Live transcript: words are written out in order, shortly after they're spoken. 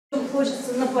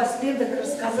хочется напоследок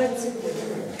рассказать сегодня.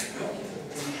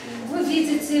 Вы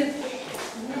видите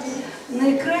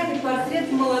на экране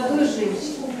портрет молодой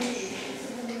женщины.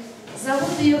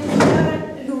 Зовут ее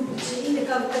Яра Любич, или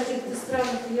как в каких-то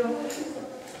странах ее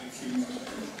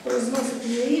произносят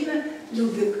ее имя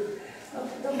Любик,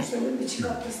 потому что Любич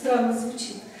как-то странно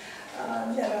звучит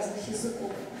для разных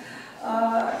языков.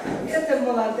 Это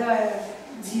молодая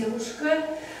девушка,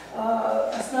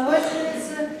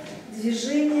 основательница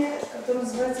движения, которое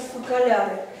называется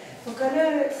фоколяры.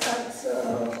 Фоколяры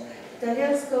от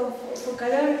итальянского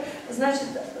фоколяры значит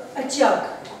очаг,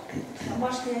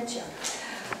 домашний очаг.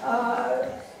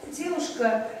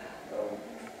 Девушка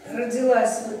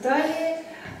родилась в Италии,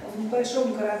 в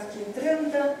небольшом городке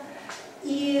Тренто,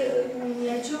 и ни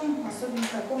о чем особенно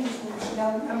таком не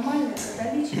помышляла. Нормальная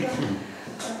католичка,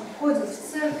 ходит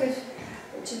в церковь,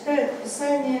 читает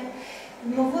Писание.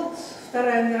 Но вот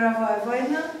Вторая мировая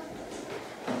война,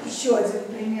 еще один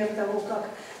пример того, как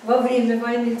во время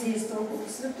войны действовал Дух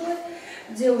Святой.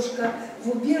 Девушка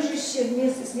в убежище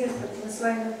вместе с несколькими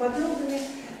своими подругами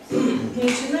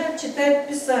начинает читать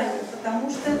Писание,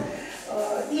 потому что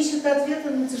ищет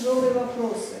ответы на тяжелые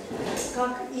вопросы.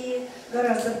 Как и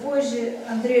гораздо позже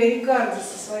Андреа Рикарди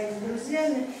со своими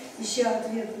друзьями, ища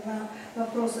ответы на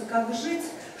вопросы, как жить,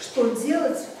 что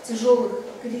делать в тяжелых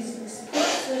кризисных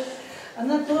ситуациях,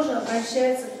 она тоже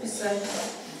обращается к Писанию.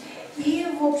 И,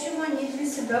 в общем, они для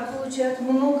себя получают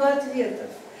много ответов.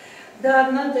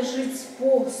 Да, надо жить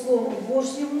по Слову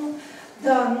Божьему,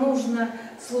 да, нужно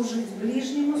служить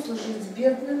ближнему, служить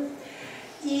бедным.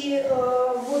 И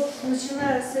вот,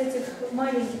 начиная с этих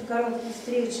маленьких коротких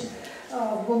встреч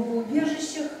в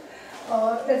бомбоубежищах,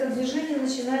 это движение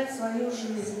начинает свою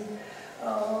жизнь.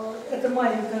 Эта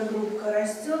маленькая группа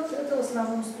растет, это в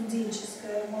основном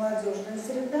студенческая молодежная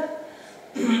среда.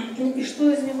 И что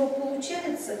из него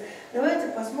получается,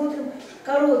 давайте посмотрим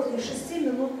короткий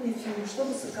 6-минутный фильм,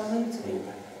 чтобы сэкономить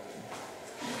время.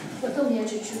 Потом я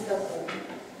чуть-чуть дополню.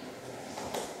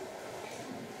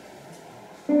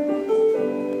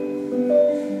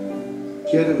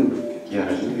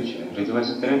 Яра Любич родилась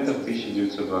в Тренто в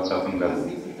 1920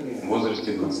 году. В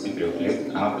возрасте 23 лет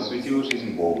она посвятила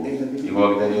жизнь Богу, и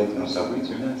благодаря этому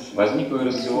событию возникло и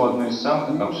расцвело одно из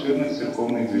самых обширных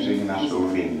церковных движений нашего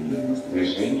времени –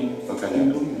 движение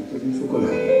фоколяров.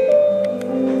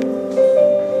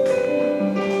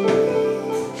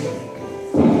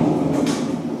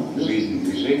 Жизнь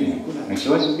движения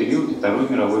началась в период Второй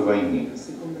мировой войны.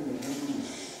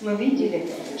 Мы видели,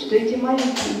 что эти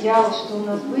маленькие идеалы, что у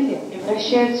нас были,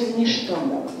 превращаются в ничто.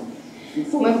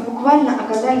 Мы буквально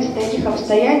оказались в таких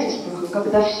обстоятельствах,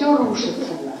 когда все рушится,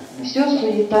 все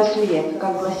суета-сует,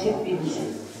 как гласит Библия.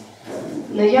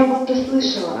 Но я будто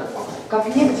слышала,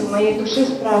 как некто в моей душе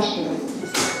спрашивает,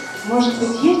 может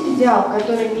быть, есть идеал,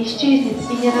 который не исчезнет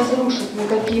и не разрушит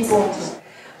никакие бомбы?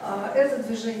 Это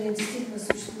движение действительно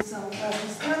существует в самых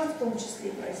разных странах, в том числе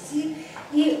и в России.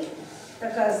 И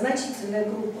такая значительная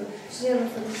группа членов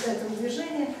этого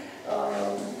движения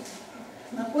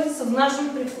находится в нашем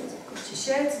приходе,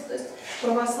 очищается, то есть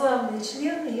православные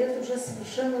члены, и это уже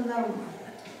совершенно нормально.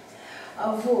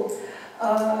 Вот.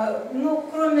 Но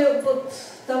кроме вот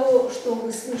того, что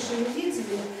вы слышали и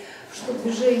видели, что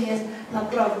движение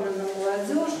направлено на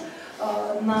молодежь,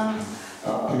 на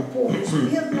помощь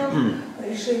бедным,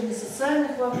 решение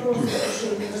социальных вопросов,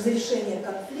 разрешение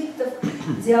конфликтов,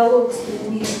 диалог с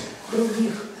людьми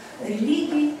других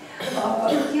религий,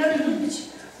 Яра Любич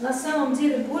на самом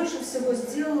деле больше всего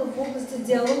сделала в области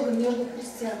диалога между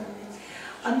христианами.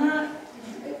 Она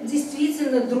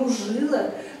действительно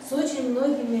дружила с очень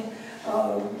многими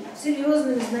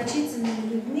серьезными,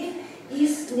 значительными людьми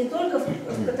не только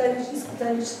из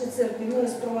католической церкви, но и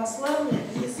из православной,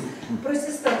 и из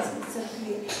протестантских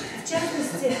церквей. В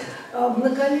частности,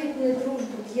 многолетняя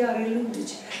дружба Яры Любич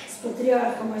с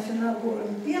патриархом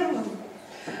Афиногором I,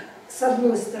 с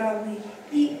одной стороны,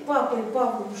 и папой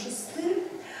Павлом VI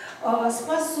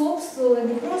способствовала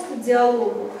не просто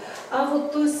диалогу, а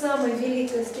вот той самой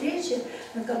великой встрече,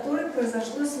 на которой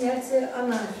произошло снятие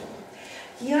анафемы.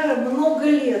 Яра много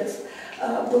лет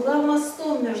была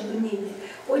мостом между ними,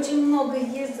 очень много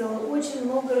ездила, очень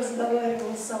много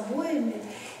разговаривала с обоими,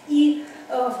 и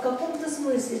в каком-то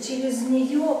смысле через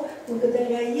нее,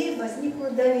 благодаря ей,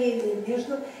 возникло доверие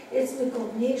между этими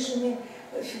крупнейшими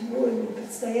фигурами,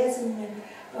 предстоятелями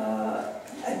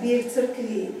обеих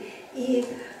церквей. И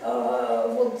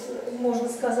вот можно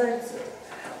сказать,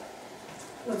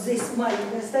 вот здесь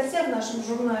маленькая статья в нашем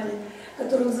журнале,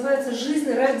 которая называется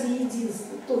 «Жизнь ради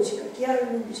единства. Точка. Яра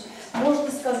Любич». Можно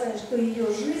сказать, что ее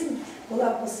жизнь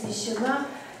была посвящена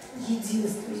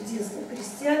единству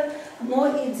христиан, но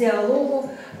и диалогу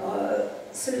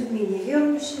с людьми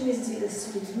неверующими,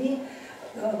 с людьми,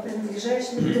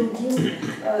 принадлежащими к другим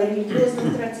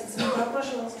религиозным традициям. Да,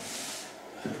 пожалуйста.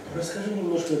 Расскажи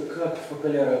немножко, как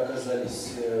фоколяры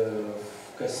оказались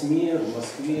в Косьме, в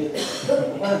Москве.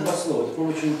 Два слова, это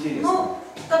очень интересно. Ну,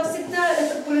 как всегда,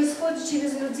 это происходит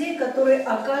через людей, которые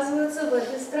оказываются в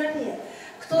этой стране.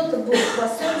 Кто-то был в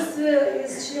посольстве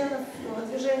из членов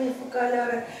движения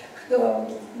фоколяры,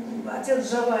 отец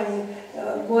Джованни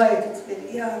Гуайта,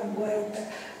 теперь Иоанн Гуайта,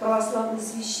 православный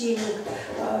священник,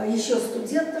 еще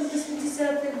студентом в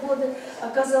 80-е годы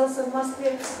оказался в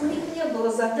Москве. У них не было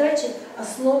задачи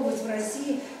основывать в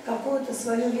России какую-то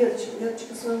свою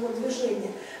веточку своего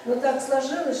движения. Но так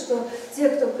сложилось, что те,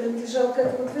 кто принадлежал к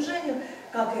этому движению,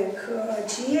 как и к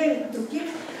ЧИЭЛ, к другим,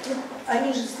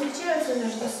 они же встречаются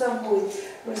между собой,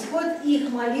 происходят их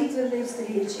молитвенные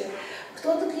встречи.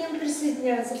 Кто-то к ним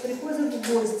присоединяется, приходит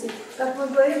в гости, как мы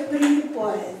говорим,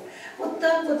 прилипает. Вот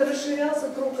так вот расширялся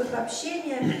круг их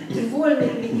общения, и вольно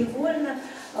или невольно,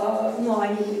 но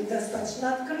они были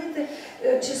достаточно открыты,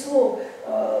 число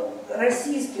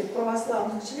российских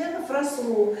православных членов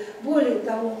росло. Более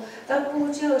того, так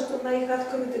получалось, что на их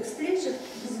открытых встречах,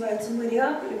 называется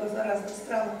Мариак, или в разных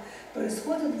странах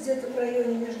происходит где-то в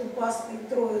районе между Пасхой и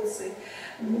Троицей,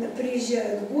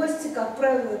 приезжают гости, как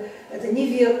правило, это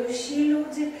неверующие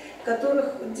люди,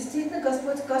 которых действительно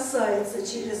Господь касается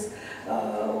через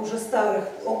уже старых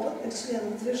опытных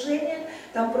членов движения.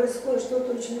 Там происходит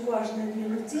что-то очень важное для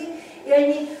людей, и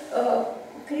они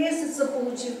крестятся,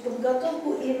 получив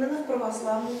подготовку именно в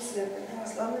православной церкви,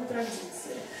 православной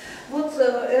традиции. Вот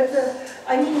это,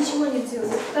 они ничего не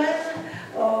делают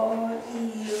тайно,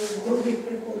 и в других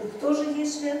приходах тоже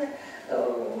есть члены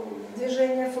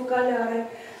движения фоколяры.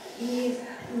 И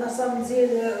на самом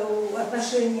деле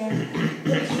отношения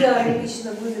Яре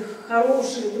лично были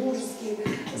хорошие, дружеские,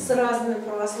 с разными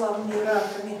православными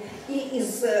иерархами, и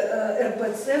из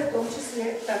РПЦ, в том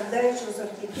числе тогда еще с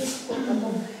архиепископом,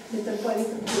 потом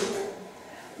митрополитом Киевским.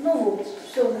 Ну вот,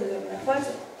 все, наверное,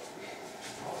 хватит.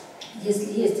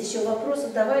 Если есть еще вопросы,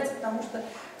 давайте, потому что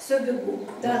все бегу.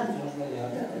 Да? Можно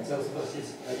я хотел спросить,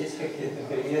 а есть какие-то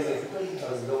примеры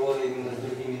разговора именно с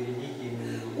другими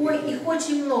религиями? Ой, их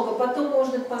очень много. Потом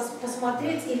можно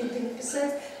посмотреть или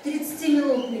переписать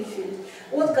 30-минутный фильм.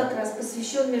 Он как раз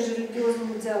посвящен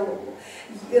межрелигиозному диалогу.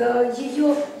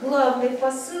 Ее главный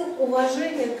посыл –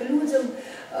 уважение к людям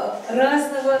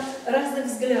разных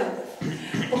взглядов.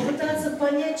 Попытаться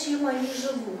понять, чем они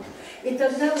живут. И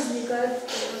тогда возникает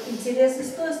интерес и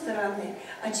с той стороны,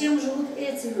 а чем живут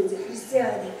эти люди,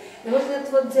 христиане. И вот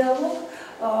этот вот диалог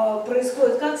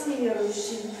происходит как с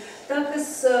неверующими, так и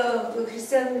с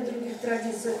христианами других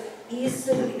традиций, и с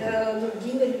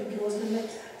другими религиозными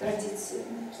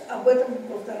традициями. Об этом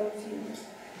во втором фильме.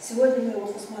 Сегодня мы его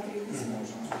посмотреть не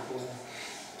сможем.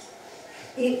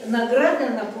 И награды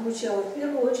она получала в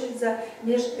первую очередь за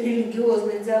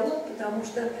межрелигиозный диалог, потому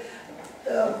что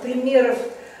примеров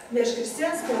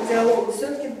межхристианского диалога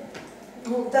все-таки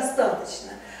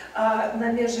достаточно, а на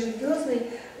межрелигиозный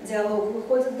диалог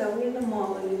выходит довольно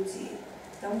мало людей,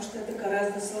 потому что это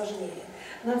гораздо сложнее.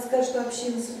 Надо сказать, что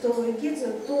община Святого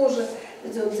Эгидио тоже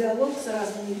ведет диалог с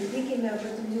разными религиями, об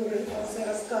этом Юра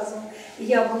рассказывал. И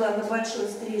я была на большой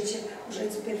встрече уже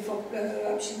теперь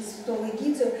общины Святого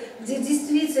Эгидио, где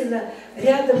действительно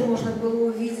рядом можно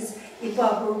было увидеть и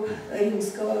папу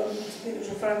римского, теперь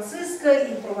уже Франциска,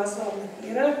 и православных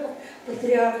иерархов,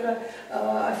 патриарха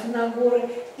Афиногоры,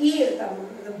 и там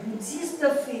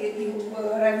буддистов, и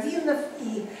раввинов,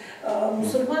 и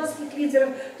мусульманских лидеров.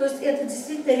 То есть это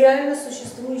действительно реально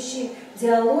существующие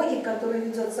диалоги, которые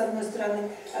ведет с одной стороны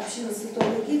община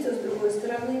Святого Эгидио, с другой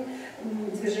стороны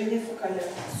движение фоколяров.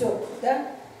 Все, да?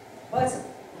 Хватит?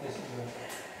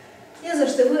 Не за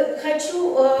что.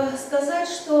 Хочу сказать,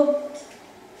 что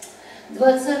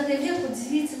 20 век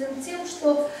удивителен тем,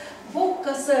 что Бог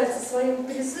касается своим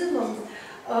призывом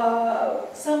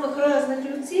самых разных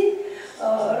людей,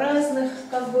 разных,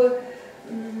 как бы,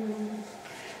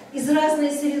 из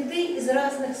разной среды, из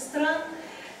разных стран,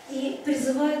 и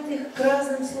призывает их к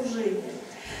разным служениям.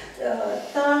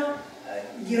 Та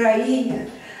героиня,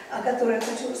 о которой я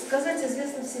хочу рассказать,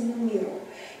 известна всему миру.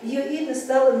 Ее имя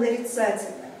стало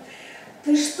нарицательным.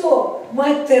 Ты что,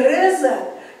 мать Тереза?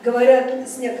 Говорят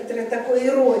с некоторой такой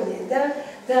иронией, да?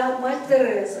 Да, мать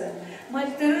Тереза.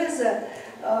 Мать Тереза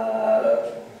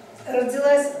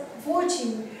родилась в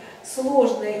очень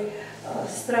сложной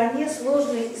стране,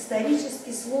 сложной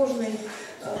исторически, сложной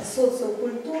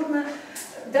социокультурно.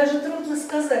 Даже трудно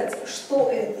сказать, что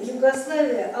это.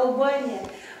 Югославия, Албания,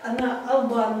 она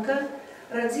албанка,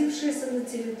 родившаяся на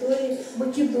территории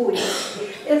Македонии.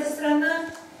 Эта страна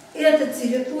эта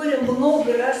территория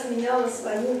много раз меняла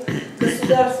свою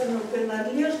государственную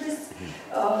принадлежность.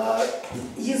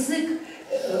 Языки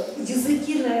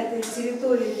на этой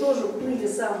территории тоже были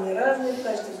самые разные в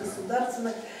качестве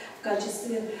государственных, в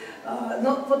качестве...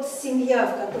 Но вот семья,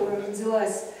 в которой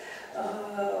родилась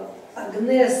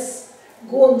Агнес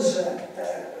Гонжа,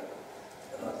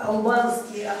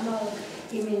 албанский аналог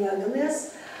имени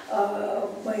Агнес,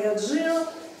 Баяджио,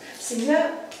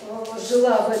 семья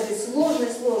жила в этой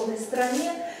сложной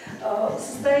стране,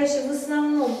 состоящей в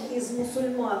основном из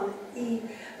мусульман и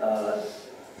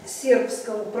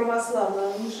сербского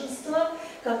православного меньшинства.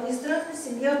 Как ни странно,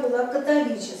 семья была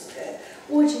католическая,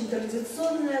 очень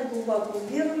традиционная, глубоко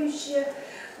верующая,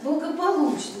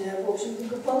 благополучная, в общем,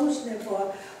 благополучная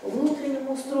по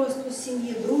внутреннему устройству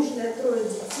семьи, дружная, 3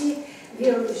 детей,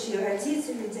 верующие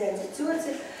родители, дяди,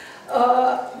 тети,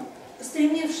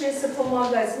 стремившиеся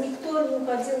помогать. Никто не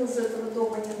уходил из этого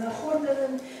дома не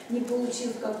накормленным, не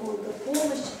получив какую-то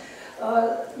помощь.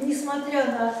 Несмотря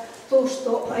на то,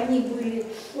 что они были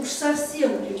уж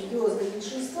совсем религиозным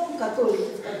меньшинством,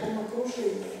 католики в таком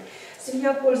окружении,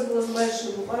 семья пользовалась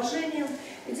большим уважением,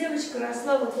 и девочка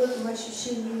росла вот в этом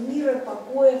ощущении мира,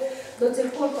 покоя, до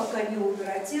тех пор, пока не умер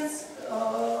отец,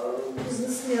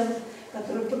 бизнесмен,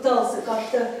 который пытался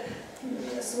как-то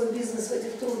свой бизнес в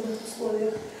этих трудных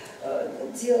условиях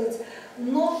делать,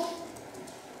 но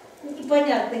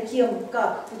непонятно кем,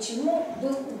 как, почему,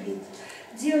 был убит.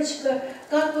 Девочка,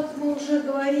 как вот мы уже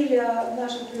говорили о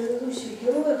наших предыдущих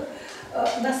героях,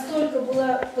 настолько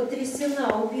была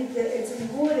потрясена, убита этим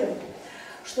горем,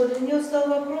 что для нее стал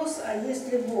вопрос, а есть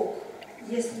ли Бог,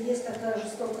 если есть такая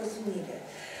жестокость в мире.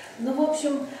 Ну, в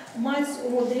общем, мать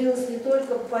умудрилась не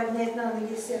только поднять на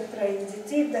ноги всех 3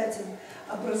 детей, дать им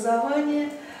образование,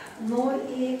 но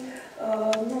и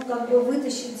как бы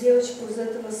вытащить девочку из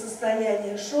этого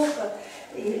состояния шока.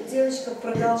 И девочка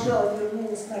продолжала,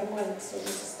 вернулась нормально к своему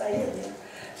состоянию,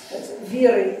 сказать,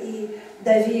 веры и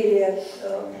доверия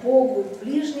к Богу и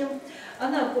ближним.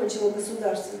 Она окончила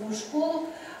государственную школу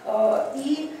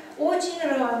и очень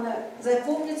рано,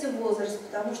 запомните возраст,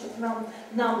 потому что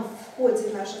нам в ходе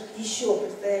наших еще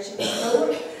предстоящих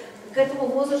разговоров к этому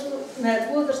возрасту, на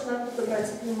этот возраст надо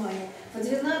обратить внимание. В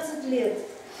 12 лет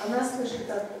она слышит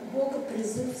от Бога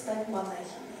призыв стать монахиней.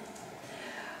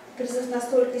 Призыв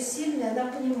настолько сильный,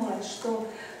 она понимает, что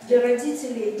для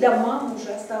родителей, для мамы,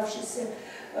 уже оставшейся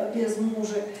без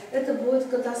мужа, это будет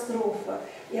катастрофа.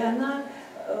 И она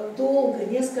долго,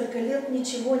 несколько лет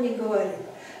ничего не говорит,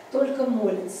 только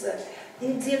молится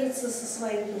и делится со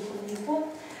своим духовником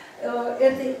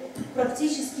этой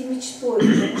практически мечтой,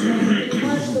 потому что она не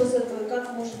понимает, что из этого и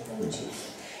как может получиться.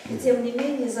 И тем не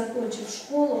менее, закончив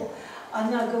школу,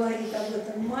 она говорит об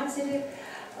этом матери,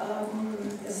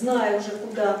 зная уже,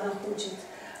 куда она хочет,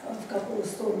 в какую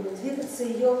сторону двигаться,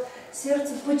 ее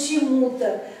сердце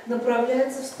почему-то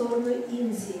направляется в сторону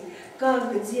Индии.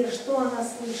 Как, где, что она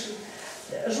слышит.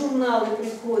 Журналы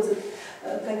приходят,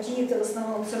 какие-то в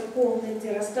основном церковные,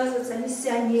 где рассказывается о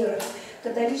миссионерах,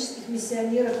 католических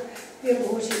миссионерах, в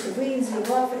первую очередь в Индию,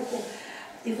 в Африку.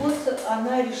 И вот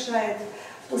она решает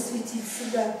посвятить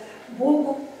себя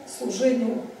Богу,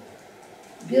 служению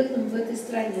бедным в этой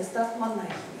стране, став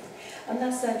монахиней.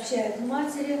 Она сообщает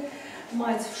матери,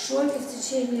 мать в шоке, в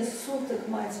течение суток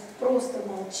мать просто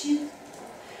молчит.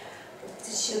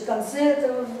 В конце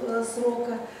этого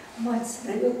срока мать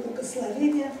дает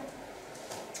благословение,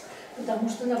 потому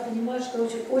что она понимает, что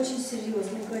очень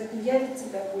серьезно. И говорит, я ведь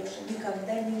тебя больше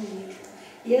никогда не увижу.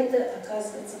 И это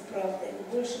оказывается правдой.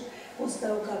 И больше после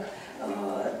того, как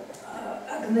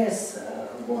Агнес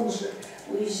Гонжа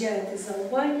уезжает из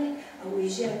Албании, а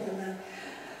уезжает она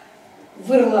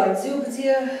в Ирландию,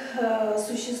 где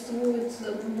существует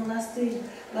монастырь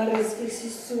Лоретских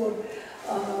сестер,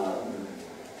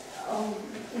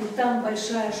 и там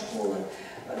большая школа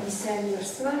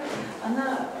миссионерства.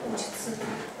 Она учится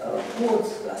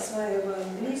год, осваивая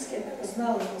английский, она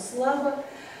знала его слабо,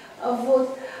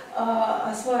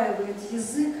 осваивает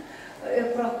язык,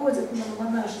 проходит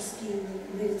монашеский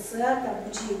новициат,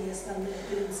 обучение основным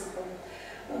принципам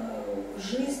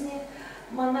жизни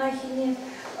монахини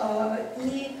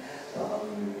и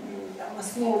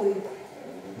основы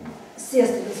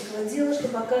сестринского дела,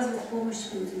 чтобы оказывать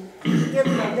помощь людям. И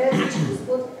отправляется, через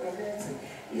год отправляется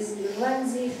из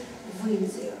Ирландии в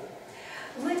Индию.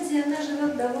 В Индии она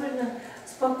живет довольно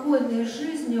спокойной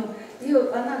жизнью,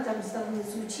 она там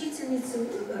становится учительницей,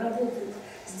 работает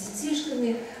с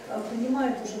детишками,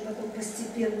 принимает уже потом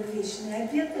постепенно вечные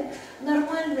обеты.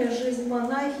 Нормальная жизнь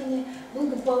монахини,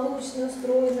 благополучно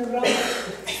устроена в рамках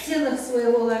стенах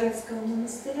своего Лоретского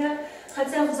монастыря,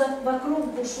 хотя вокруг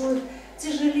бушует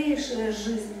тяжелейшая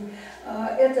жизнь,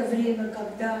 Это время,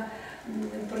 когда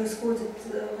происходит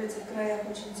в этих краях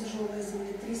очень тяжелое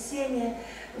землетрясение.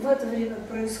 В это время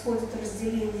происходит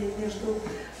разделение между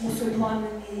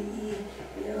мусульманами и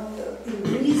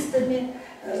индуистами,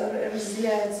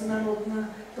 разделяется народ на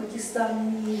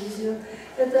Пакистан и Индию.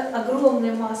 Это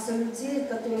огромная масса людей,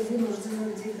 которые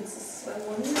вынуждены двигаться со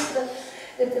своего места.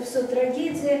 Это все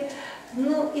трагедия.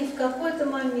 Ну и в какой-то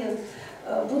момент,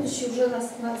 будучи уже,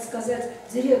 надо сказать,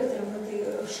 директором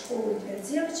этой школы для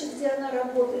девочек, где она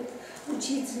работает,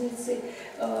 учительницей,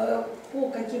 по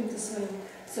каким-то своим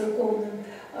церковным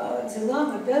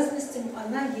делам, обязанностям,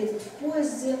 она едет в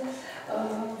поезде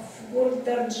в город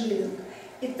Дарджилинг.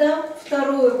 И там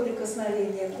второе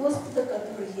прикосновение Господа,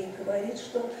 который ей говорит,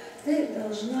 что ты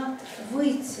должна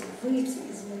выйти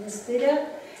из монастыря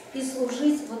и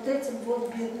служить вот этим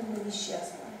вот бедным и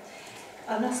несчастным.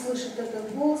 Она слышит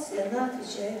этот голос, и она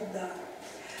отвечает «да».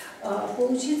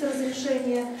 Получить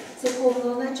разрешение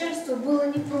церковного начальства было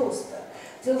непросто.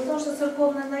 Дело в том, что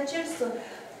церковное начальство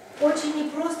очень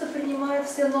непросто принимает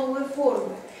все новые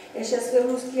формы. Я сейчас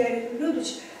вернусь к Яре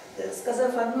Любич,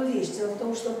 сказав одну вещь. Дело в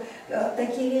том, что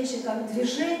такие вещи, как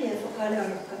движение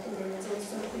фоколяров, которые началось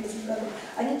в 1943 году,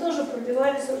 они тоже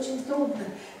пробивались очень трудно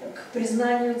к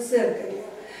признанию церкви.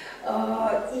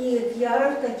 И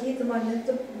Яра в какие-то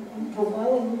моменты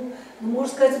бывало,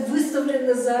 можно сказать,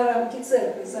 выставлена за рамки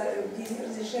церкви, где не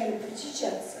разрешали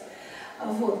причащаться.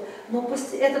 Вот. Но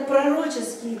это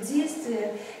пророческие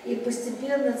действия, и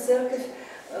постепенно церковь,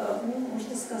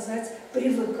 можно сказать,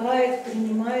 привыкает,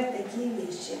 принимает такие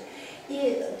вещи.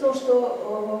 И то,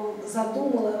 что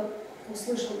задумала,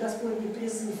 услышал Господний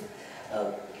призыв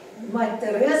мать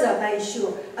Тереза,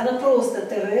 она просто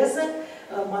Тереза,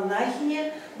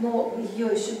 монахиня, но ее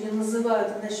еще не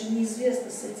называют, она еще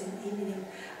неизвестна с этим именем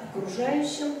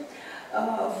окружающим.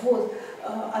 Вот.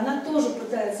 Она тоже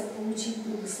пытается получить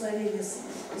благословение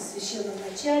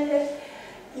священноначалия,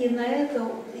 и на это,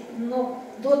 но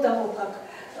до того, как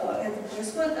это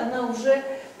происходит, она уже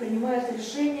принимает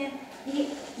решение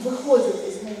и выходит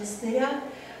из монастыря,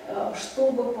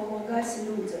 чтобы помогать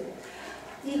людям.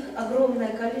 Их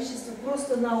огромное количество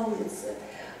просто на улице.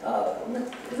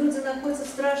 Люди находятся в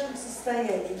страшном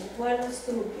состоянии, буквально в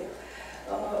струпе.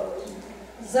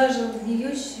 Заживо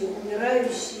гниющие,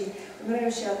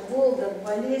 умирающие от голода, от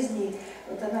болезней.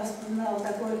 Вот она вспоминала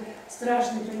такой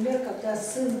страшный пример, когда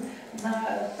сын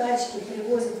на тачке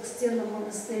привозит к стенам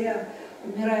монастыря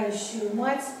умирающую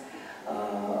мать,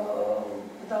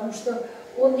 потому что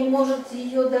он не может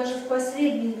ее даже в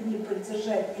последние дни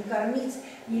поддержать, не кормить,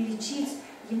 не лечить,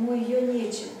 ему ее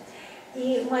нечем.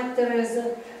 И мать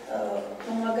Тереза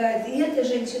помогает, и этой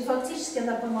женщине фактически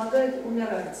она помогает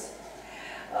умирать.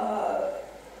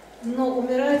 Но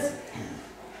умирать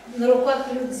на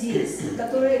руках людей,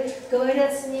 которые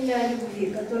говорят с ними о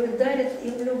любви, которые дарят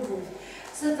им любовь.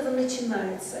 С этого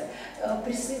начинается.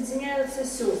 Присоединяются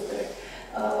сестры,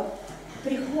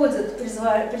 приходят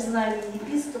признание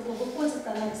епископа, выходит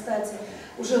она, кстати,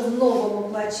 уже в новом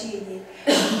облачении,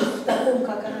 в таком,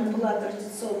 как она была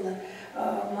традиционно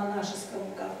монашеском,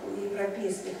 как у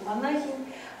европейских монахинь.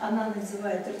 Она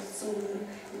надевает традиционную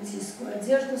индийскую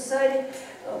одежду, сари,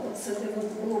 вот с этой вот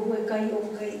голубой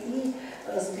каемкой, и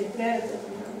закрепляет это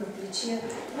на плече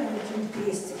маленьким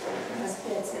крестиком,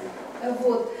 распятием.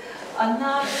 Вот.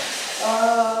 Она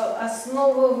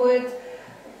основывает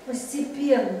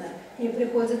постепенно, к ней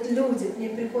приходят люди, к ней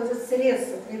приходят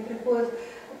средства, к ней приходит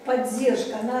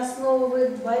поддержка, она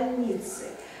основывает больницы,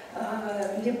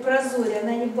 лепрозорие,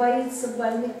 она не боится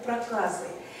больных проказой.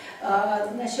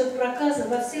 Насчет проказа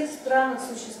во всех странах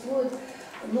существует,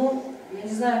 ну, я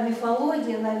не знаю,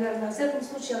 мифология, наверное, во всяком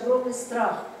случае огромный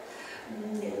страх.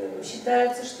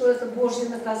 Считается, что это Божье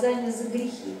наказание за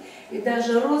грехи. И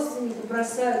даже родственники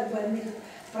бросают больных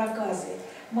проказой.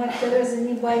 Мать Тереза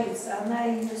не боится, она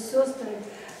и ее сестры,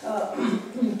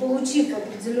 получив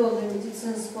определенную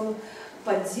медицинскую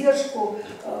поддержку,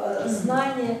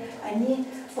 знания, они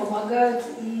помогают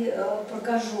и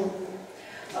прокаженным.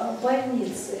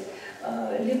 Больницы,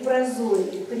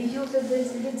 лепрозории, приюты для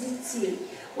детей.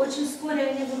 Очень вскоре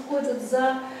они выходят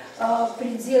за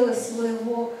пределы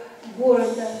своего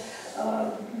города,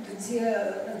 где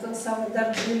этого самого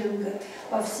Дарджилинга,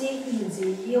 по всей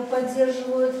Индии. Ее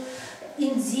поддерживают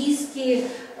индийские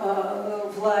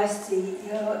власти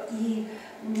и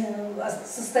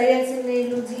состоятельные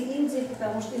люди Индии,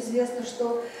 потому что известно,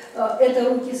 что это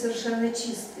руки совершенно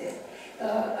чистые.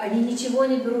 Они ничего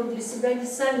не берут для себя, они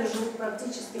сами живут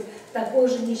практически такой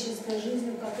же нищенской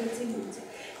жизнью, как эти люди.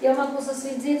 Я могу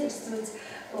засвидетельствовать,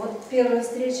 вот первая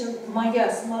встреча моя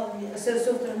с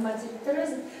сестрами матери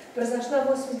Терезы произошла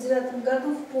в 1989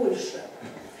 году в Польше.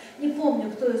 Не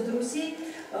помню, кто из друзей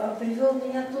привел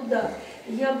меня туда.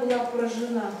 И я была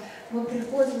поражена. Мы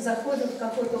приходим, заходим в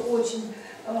какое-то очень,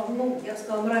 ну, я бы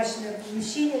сказала, мрачное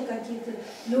помещение, какие-то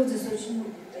люди с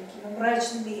очень такими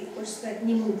мрачными, хочется сказать,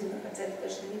 немытыми, хотя это,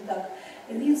 конечно, не так,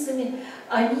 лицами.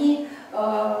 Они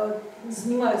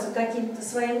занимаются какими-то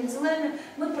своими делами.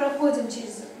 Мы проходим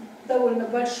через довольно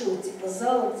большой типа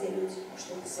зала, где люди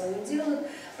что-то свое делают,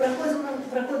 проходим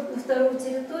на вторую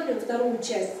территорию, вторую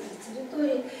часть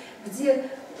территории, где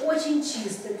очень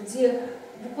чисто, где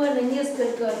буквально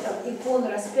несколько там икон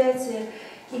распятия,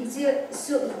 и где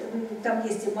там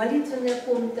есть и молитвенная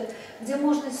комната, где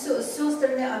можно с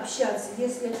сестрами общаться,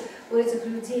 если у этих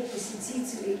людей,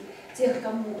 посетителей, тех,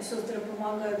 кому сестры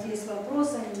помогают, есть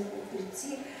вопросы, они могут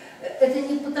прийти. Это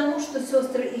не потому, что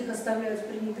сестры их оставляют в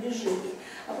пренебрежении,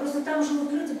 а просто там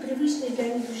живут люди, привычные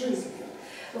для них в жизни.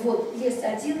 Вот, есть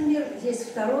один мир, есть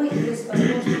второй, и есть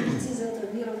возможность перейти из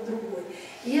этого мира в другой.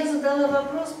 И я задала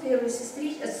вопрос первой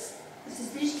сестричке,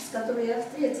 с которой я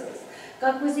встретилась.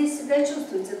 Как вы здесь себя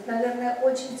чувствуете? Это, наверное,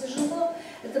 очень тяжело.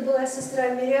 Это была сестра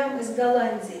Мириам из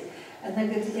Голландии. Она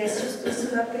говорит, я чувствую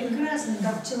себя прекрасно,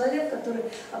 как человек, который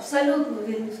абсолютно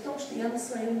уверен в том, что я на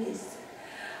своем месте.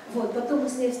 Вот, потом мы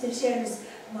с ней встречались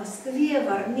в Москве, в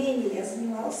Армении, я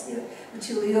занималась,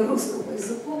 учила ее русскому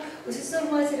языку. У сестер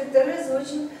матери Терезы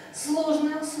очень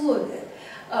сложные условия.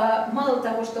 Мало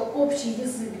того, что общий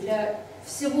язык для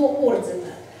всего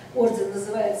ордена, орден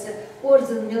называется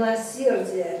Орден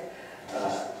Милосердия.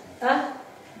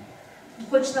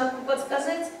 Хочешь нам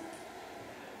подсказать?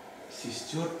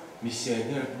 Сестер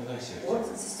миссионеров милосердия.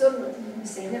 Орден сестер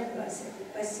миссионеров милосердия.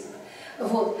 Спасибо.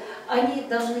 Вот. Они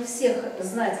должны всех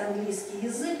знать английский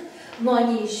язык, но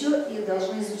они еще и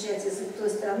должны изучать язык той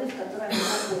страны, в которой они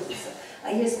находятся.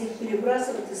 А если их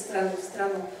перебрасывают из страны в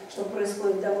страну, что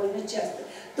происходит довольно часто,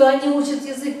 то они учат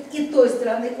язык и той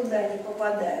страны, куда они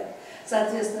попадают.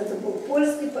 Соответственно, это был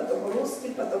польский, потом русский,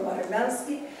 потом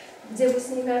армянский, где вы с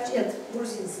ними общаетесь, нет,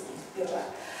 грузинский сперва.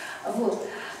 Вот.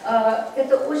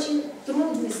 Это очень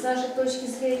трудный с нашей точки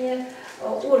зрения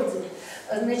орден.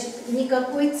 Значит,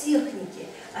 никакой техники.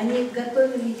 Они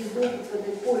готовили еду в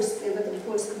этом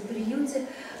польском приюте,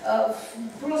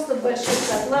 просто в больших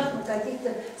котлах, на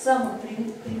каких-то самых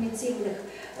примитивных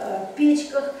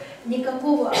печках,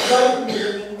 никакого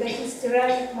оборудования, никаких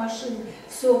стиральных машин,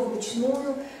 все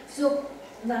вручную, все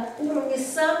на уровне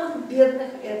самых бедных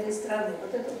этой страны.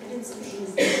 Вот это принцип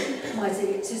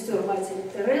жизни сестер матери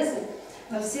Терезы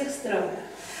во всех странах.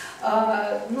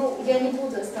 Ну, я не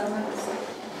буду останавливаться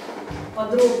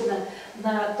подробно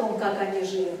на том, как они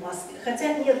жили в Москве.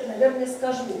 Хотя нет, наверное,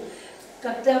 скажу.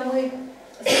 Когда мы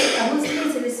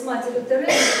встретились с матерью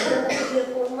Терезой, когда она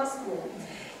приехала в Москву,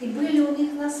 и были у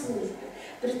них на службе.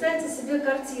 Представьте себе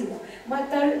картину.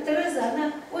 Мать Тереза,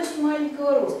 она очень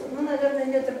маленького роста, ну, наверное,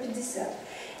 1,50 м.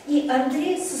 И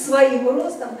Андрей со своим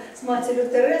ростом, с матерью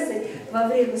Терезой, во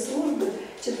время службы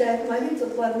читает молитву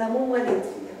по одному молитвеннику.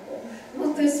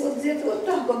 Ну, то есть вот где-то вот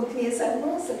так он к ней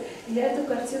согнулся, и я эту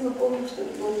картину помню, что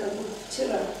это было как будто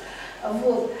вчера.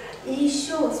 Вот. И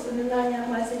еще воспоминания о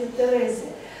матери Терезе.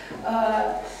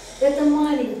 Это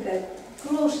маленькое,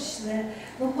 крошечное,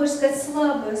 ну, хочется сказать,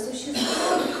 слабое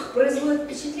существо производит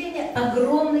впечатление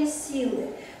огромной силы.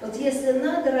 Вот если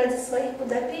надо, ради своих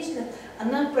подопечных,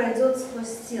 она пройдет сквозь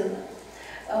стены.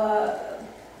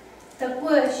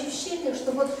 Такое ощущение,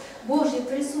 что вот Божье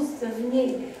присутствие в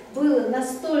ней было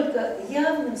настолько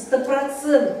явным,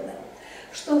 стопроцентным,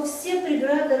 что все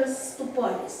преграды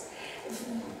расступались.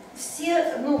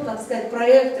 Все, ну, как сказать,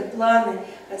 проекты, планы,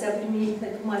 хотя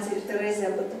применительно к матери Терезе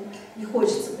об этом не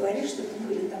хочется говорить, что это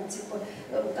были там типа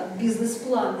там,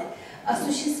 бизнес-планы,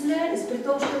 осуществлялись, при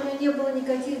том, что у нее не было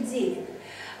никаких денег,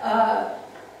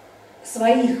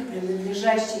 своих,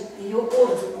 принадлежащих ее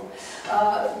ордену.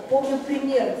 Помню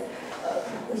пример.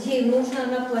 Ей нужно,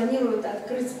 она планирует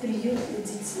открыть приют для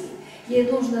детей. Ей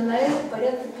нужно на это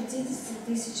порядка 50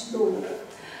 тысяч долларов.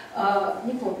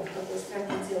 Не помню, в какой стране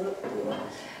дело было.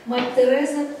 Мать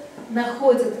Тереза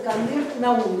находит конверт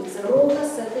на улице ровно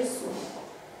с этой суммой.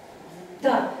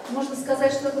 Да, можно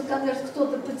сказать, что этот конверт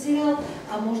кто-то потерял,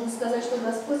 а можно сказать, что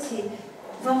Господь ей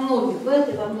во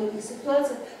многих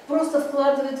ситуациях просто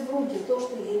вкладывает в руки то,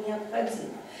 что ей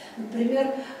необходимо.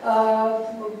 Например,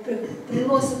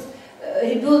 приносит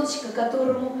ребеночка,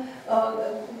 которому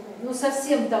ну,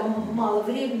 совсем там мало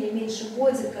времени, меньше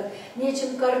годика,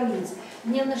 нечем кормить,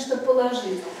 не на что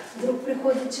положить. Вдруг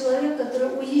приходит человек,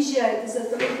 который уезжает из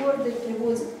этого города и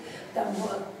привозит там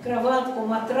кроватку,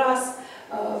 матрас,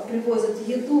 привозит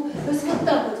еду. То есть вот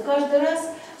так вот каждый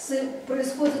раз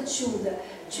происходит чудо.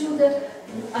 Чудо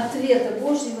ответа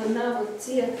Божьего на вот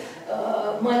те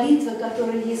молитвы,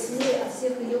 которые есть в ней от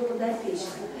всех ее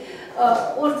подопечных.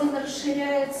 Орден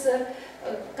расширяется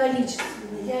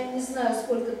количественно. Я не знаю,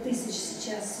 сколько тысяч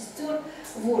сейчас сестер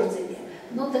в ордене,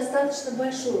 но достаточно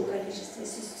большое количество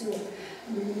сестер.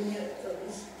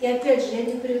 И опять же, я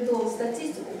не приведу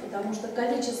статистику, потому что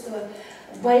количество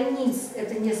больниц –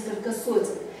 это несколько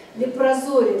сотен.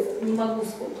 Лепрозориев, не могу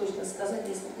точно сказать,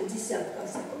 несколько десятков, во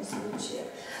всяком случае.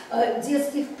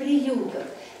 Детских приютов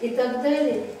и так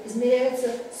далее измеряется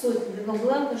сотнями. Но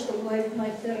главное, что говорит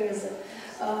мать Тереза,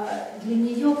 для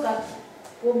нее, как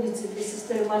помните, для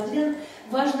сестры Мадлен,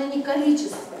 важно не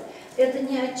количество, это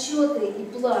не отчеты и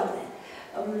планы,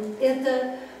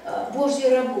 это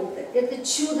Божья работа, это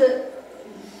чудо,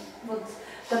 вот,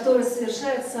 которое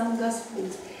совершает сам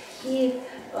Господь. И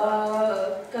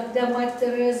когда мать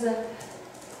Тереза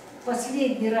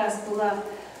последний раз была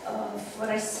в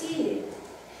России,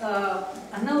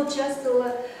 она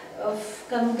участвовала в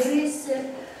конгрессе,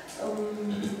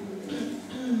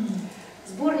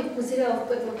 сборник материалов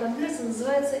этого конгресса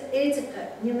называется «Этика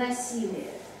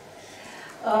ненасилия».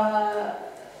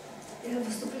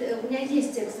 У меня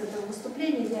есть текст этого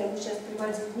выступления, я его сейчас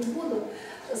приводить не буду.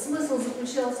 Смысл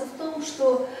заключался в том,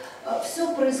 что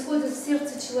все происходит в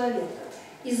сердце человека,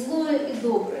 и злое, и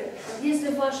доброе. Если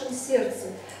в вашем сердце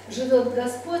живет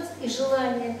Господь и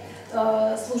желание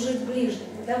служить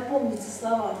ближнему, да, помните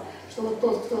слова, что вот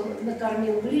тот, кто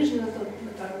накормил ближнего, тот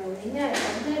накормил меня и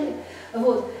так далее,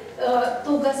 вот,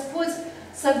 то Господь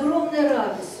с огромной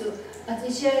радостью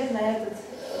отвечает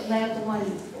на эту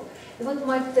молитву. И вот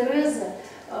мать Тереза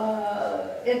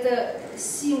это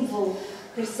символ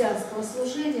христианского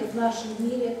служения в нашем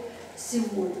мире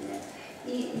сегодня.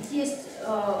 И есть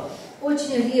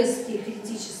очень резкие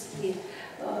критические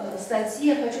статьи.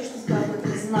 Я хочу, чтобы вы об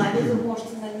этом знали, вы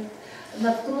можете на них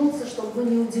наткнуться, чтобы вы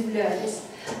не удивлялись.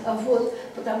 Вот,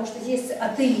 потому что есть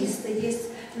атеисты, есть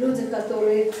люди,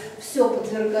 которые все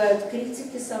подвергают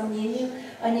критике, сомнению.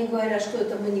 Они говорят, что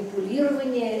это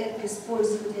манипулирование, это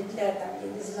использование для, там, я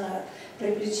не знаю,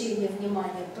 привлечения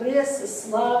внимания прессы,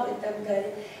 славы и так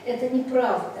далее. Это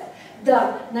неправда.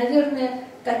 Да, наверное,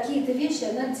 какие-то вещи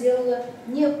она делала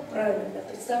неправильно.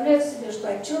 Представляю себе,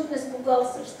 что отчетность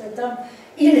бухгалтерская там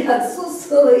или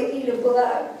отсутствовала, или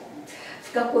была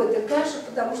в какой-то каше,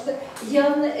 потому что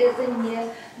явно это не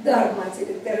дар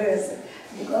матери Терезы,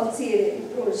 бухгалтерия и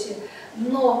прочее.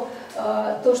 Но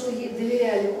то, что ей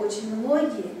доверяли очень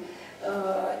многие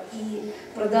и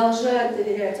продолжают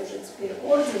доверять уже теперь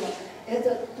ордену,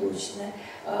 это точно.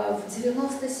 В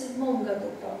 1997 году,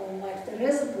 по-моему, мать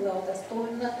Тереза была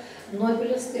удостоена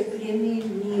Нобелевской премии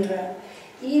мира.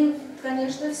 И,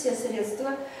 конечно, все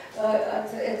средства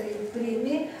от этой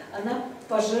премии она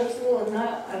пожертвовала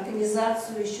на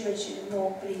организацию еще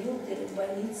очередного приюта или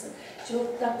больницы,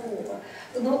 чего-то такого.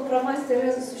 Но про мать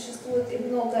Терезу существует и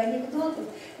много анекдотов.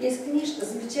 Есть книжка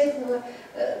замечательного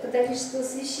католического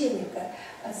священника,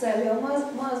 отца Лео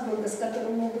Масбурга, с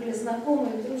которым мы были знакомы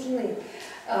и дружны.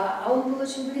 А он был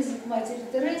очень близок к матери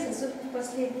Терезе, особенно в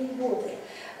последние годы.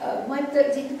 Мать,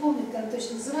 я не помню, как она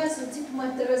точно называется, но типа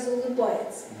мать Тереза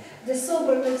улыбается. Где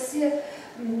собраны все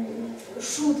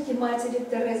шутки матери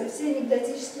Терезы, все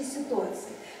анекдотические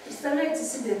ситуации. Представляете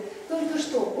себе, только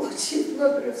что получив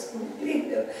Нобелевскую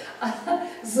премию, она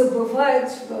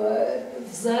забывает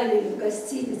в зале или в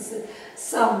гостинице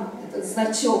сам этот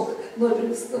значок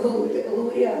Нобелевского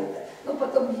лауреата. Но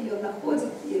потом ее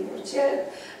находят, ей вручают.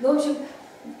 Но, в общем,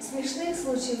 смешных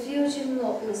случаев ей очень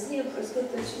много, и с ней происходит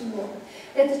очень много.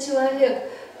 Это человек,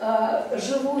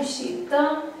 живущий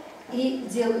там и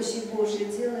делающий Божье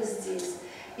дело здесь.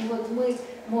 И вот мы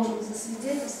можем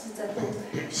засвидетельствовать о том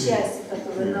счастье,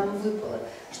 которое нам выпало,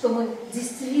 что мы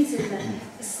действительно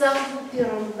с самого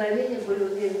первого мгновения были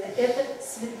уверены, это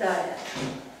святая,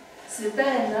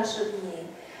 святая наших дней.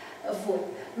 Вот.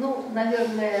 Ну,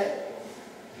 наверное,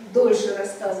 дольше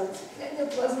рассказывать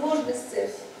нет возможности.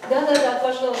 Да,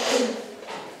 пожалуйста.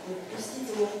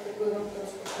 Простите, может, такой вопрос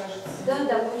покажется. Да.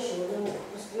 Очень, но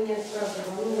просто меня правда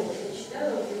волнует. Я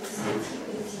читала вот эти статьи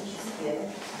критические.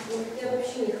 Вот я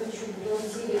вообще не хочу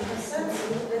бухгалтерии касаться,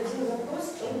 но один вопрос,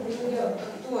 он для меня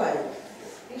актуален.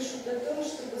 Пишут о том,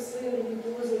 что по своим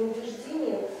религиозным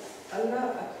убеждениям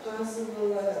она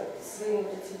отказывала своим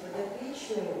вот этим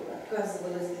подопечным,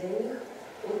 отказывалась для них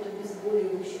от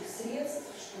обезболивающих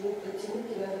средств, что вот эти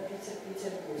руки надо претерпеть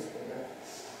от Господа.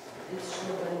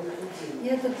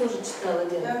 Я это тоже читала,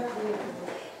 Лена.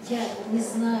 Я не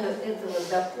знаю этого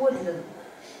доподлинно.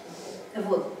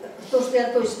 Вот. то, что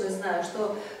я точно знаю,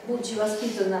 что, будучи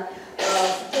воспитана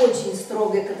в очень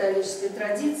строгой католической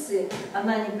традиции,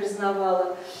 она не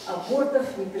признавала абортов,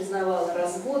 не признавала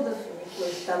разводов,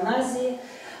 никакой эвтаназии.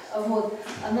 Вот.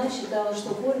 Она считала,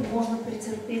 что боль можно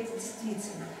претерпеть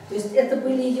действительно. То есть это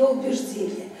были ее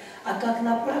убеждения. А как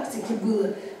на практике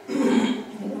было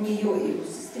у нее и у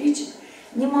сестричек,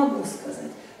 не могу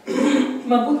сказать.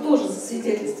 Могу тоже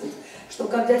засвидетельствовать, что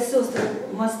когда сестры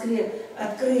в Москве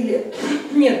открыли,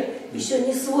 нет, еще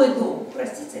не свой дом,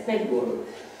 простите, опять горло.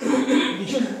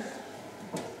 Водичка.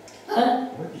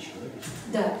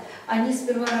 Да, они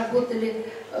сперва работали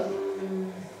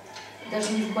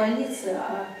даже не в больнице,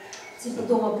 а типа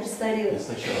дома престарелых.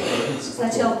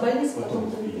 Сначала в больнице, потом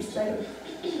в доме престарелых.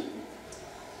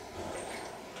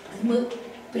 Мы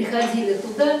приходили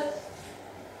туда,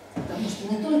 потому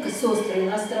что не только сестры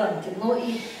иностранки, но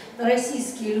и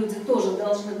российские люди тоже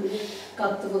должны были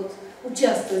как-то вот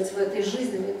участвовать в этой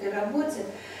жизни, в этой работе.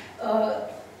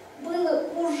 Было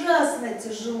ужасно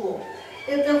тяжело.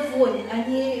 Это вонь,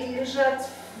 они лежат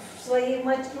в своей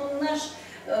матери. Ну,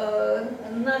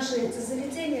 наши эти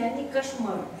заведения, они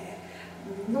кошмарные.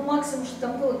 Ну, максимум, что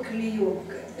там было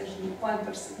клеенка, даже не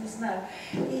памперсы, не знаю.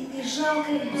 И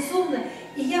жалко их безумно.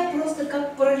 И я просто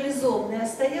как парализованная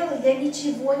стояла, я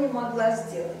ничего не могла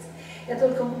сделать. Я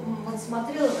только вот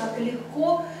смотрела, как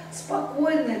легко,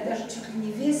 спокойно, даже чуть ли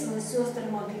не весело сестры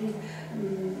могли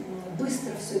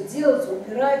быстро все делать,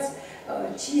 убирать,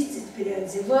 чистить,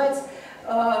 переодевать.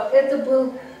 Это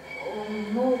был,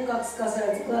 ну, как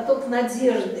сказать, глоток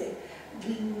надежды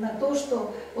на то,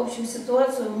 что, в общем,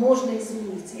 ситуацию можно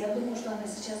изменить. Я думаю, что она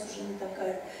сейчас уже не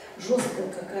такая жесткая,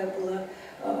 какая была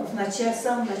в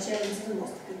самом начале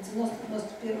 90-х,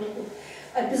 90-91 год.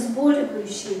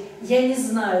 Обезболивающие, я не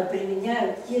знаю,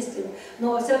 применяют, есть ли,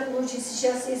 но, во всяком случае,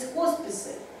 сейчас есть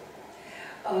хосписы.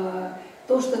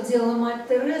 То, что делала мать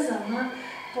Тереза, она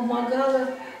помогала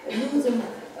людям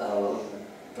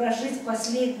прожить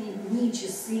последние дни,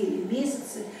 часы или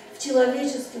месяцы в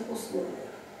человеческих условиях.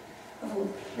 Вот.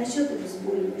 Насчет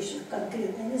обезболивающих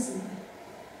конкретно не знаю.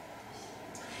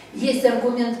 Есть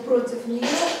аргумент против нее,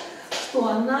 что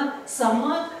она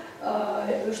сама,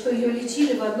 что ее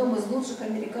лечили в одном из лучших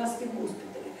американских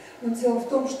госпиталей. Но дело в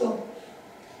том, что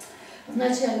в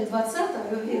начале 20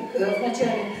 века, в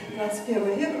начале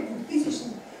 21 века, в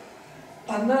 2000-м,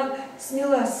 она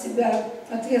сняла с себя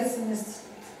ответственность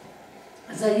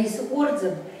за весь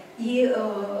орден и,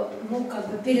 ну, как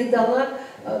бы передала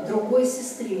другой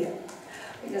сестре.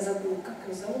 Я забыла, как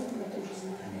ее зовут, мы тоже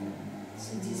знали,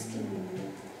 с индийским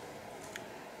именем.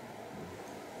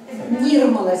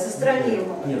 Нирмала, сестра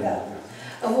Нирмала, да.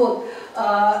 Вот.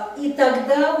 И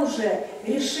тогда уже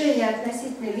решение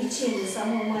относительно лечения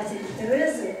самой матери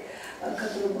Терезы,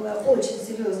 которая была очень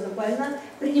серьезно больна,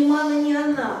 принимала не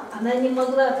она не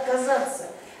могла отказаться.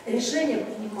 Решение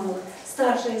принимала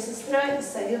старшая сестра из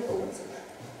Совета ордена.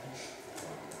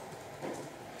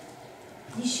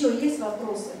 Еще есть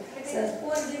вопросы?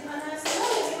 Орден она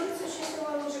основала, и он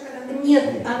существовал уже когда-то?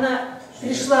 Нет, она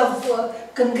пришла в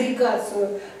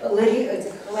конгрегацию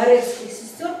лоретских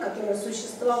сестер, которая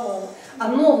существовала, а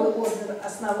новый орден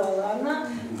основала она,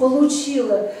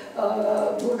 получила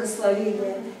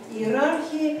благословение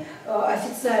иерархии,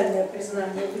 официальное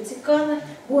признание Ватикана.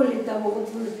 Более того, вот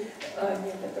вы,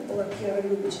 нет, это была Кьяра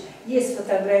Любич, есть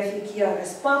фотографии Кьяры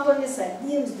с папами, с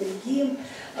одним, с другим.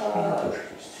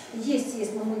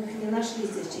 Есть, но мы их не нашли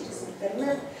здесь через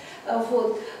интернет.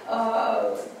 Вот.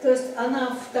 То есть она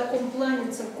в таком плане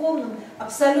церковном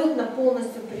абсолютно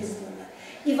полностью признана.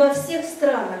 И во всех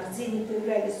странах, где не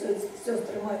появлялись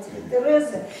сестры матери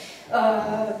Терезы,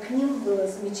 к ним было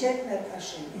замечательное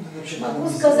отношение. Могу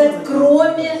сказать,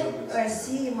 кроме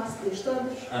России и Москвы. Что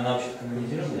она вообще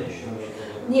канонизирована еще?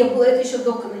 Не было, это еще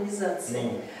до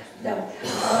канонизации. Да.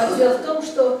 Дело в том,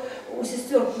 что у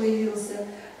сестер появился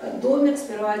домик,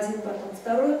 сперва один, потом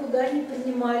второй, куда они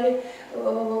принимали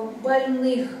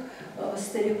больных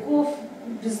стариков,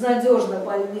 безнадежно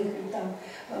больных или там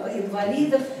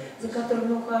инвалидов, за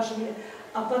которыми ухаживали.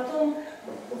 А потом,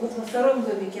 вот во втором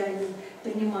домике они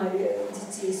принимали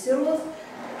детей-сирот,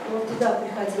 вот туда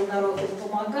приходил народ им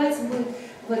помогать, мы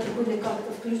в это были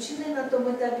как-то включены на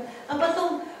том этапе. А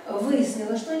потом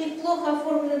выяснилось, что у них плохо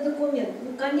оформлены документы.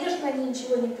 Ну, конечно, они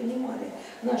ничего не понимали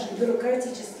в наших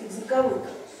бюрократических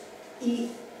заковыках.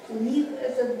 И у них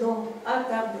этот дом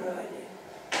отобрали.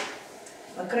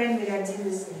 По крайней мере, один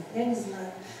из них. Я не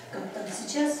знаю, как там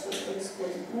сейчас все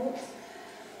происходит. Но...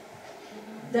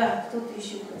 Да, кто-то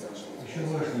еще хотел что-то. Еще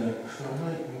важно, что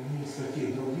она ни из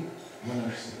каких других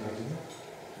монашеских орденов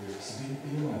к себе не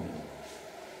переманивала.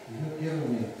 Ее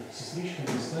первыми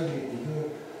сестричками стали ее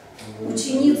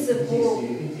ученицы по...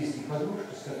 Индийских подружек,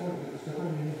 с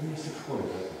которыми они вместе в школе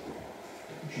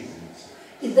учительницы.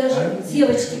 И даже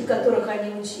девочки, которых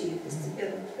они учили,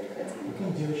 постепенно приходили.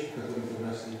 Потом девочки, которые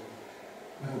подросли.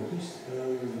 Вот, то есть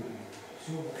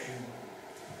все, в общем,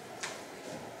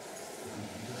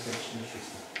 достаточно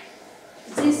чисто.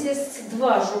 Здесь есть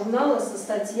 2 журнала со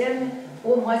статьями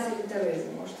о матери Терезе,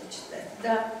 можете читать.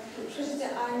 Да. Скажите,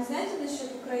 а не знаете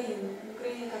насчет Украины? В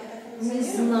Украине как-то Не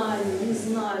функционирует? знаю, не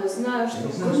знаю. Знаю, что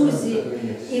в Грузии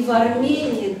и в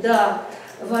Армении, да,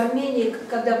 в Армении,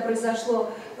 когда произошло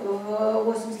в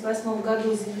 1988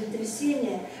 году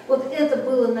землетрясение, вот это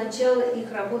было начало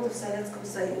их работы в Советском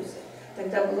Союзе.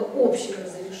 Тогда было общее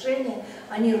разрешение,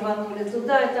 они рванули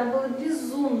туда, и там было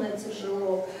безумно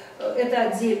тяжело. Это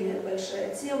отдельная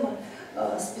большая тема,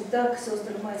 спектакль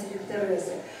 «Сестры матери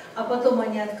Терезы». А потом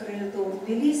они открыли дом в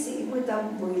Тбилиси, и мы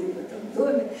там были, в этом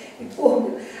доме. И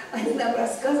помню, они нам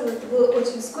рассказывали, это было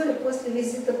очень вскоре после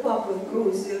визита папы в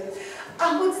Грузию.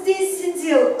 А вот здесь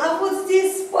сидел, а вот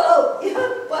здесь спал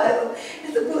Иоанн Павел.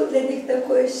 Это было для них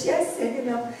такое счастье. Они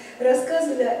нам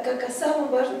рассказывали как о самом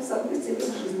важном событии в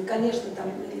их жизни. Конечно, там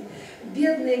были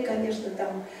бедные, конечно,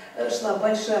 там шла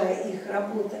большая их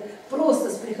работа просто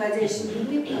с приходящими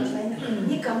людьми, потому что они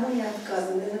никому не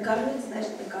отказывали. Накормить,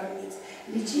 значит накормить.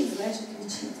 Лечить, значит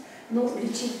лечить. Но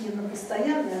лечить не на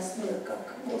постоянной основе,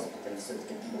 как госпиталь,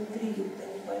 все-таки это был приют, а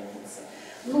не больница.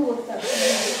 Ну вот так.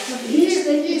 Есть.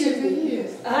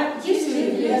 А, есть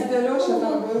Есть, да, Леша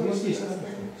там был.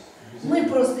 Мы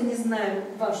просто не знаем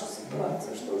вашу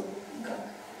ситуацию, что, как.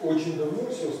 Очень давно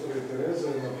сестры Терезы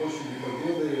на площади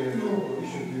Победы,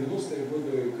 еще в 90-е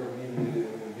годы, кормили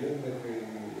бедных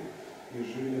и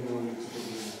жили на улице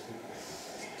Победы.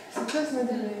 Сейчас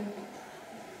надежнее.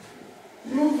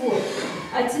 Ну вот.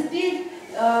 А теперь,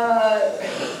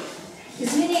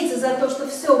 извините за то, что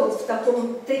все вот в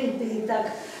таком темпе и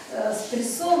так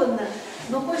спрессовано,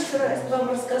 но хочется вам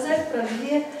рассказать про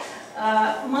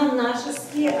 2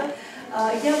 монашеские.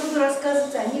 Я буду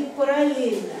рассказывать о них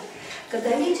параллельно.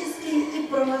 Католические и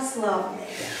православные.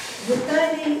 В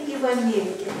Италии и в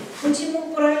Америке.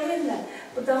 Почему параллельно?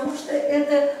 Потому что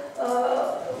это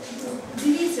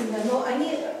удивительно, но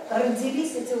они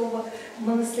родились, эти оба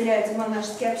монастыря, эти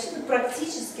монашеские общины,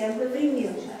 практически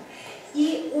одновременно.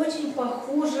 И очень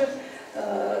похоже,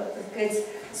 так сказать,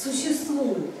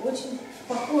 существуют, очень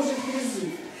похожий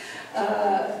призыв.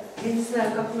 Я не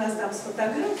знаю, как у нас там с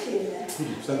фотографиями.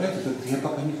 Представляете, я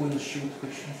пока не понял, с чего ты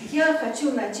хочешь начать. Я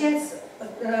хочу начать с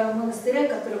монастыря,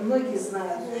 который многие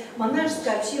знают.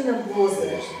 Монашеская община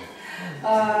ГЛxZY.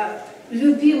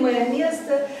 Любимое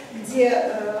место,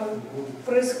 где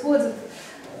происходят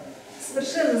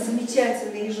совершенно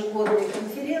замечательные ежегодные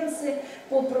конференции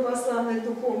по православной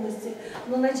духовности.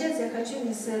 Но начать я хочу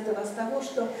не с этого, а с того,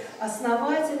 что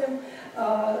основателем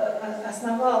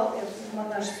основал эту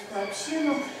монашескую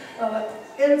общину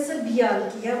Энцо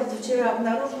Бьянки. Я вот вчера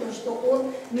обнаружила, что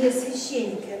он не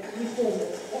священник, я не помню,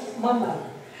 он монах.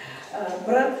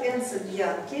 Брат Энцо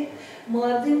Бьянки,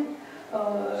 молодым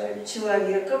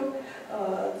человеком,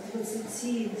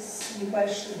 20 с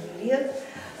небольшим лет,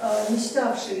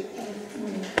 мечтавший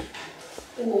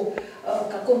о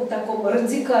каком-то таком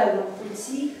радикальном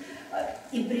пути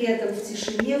и при этом в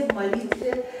тишине, в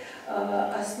молитве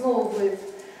основывает,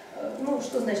 ну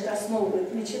что значит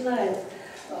основывает, начинает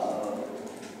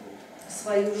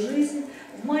свою жизнь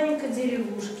в маленькой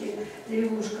деревушке,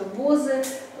 деревушка Бозе,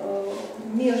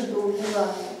 между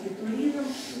Миланом и Турином,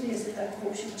 если так в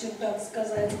общих чертах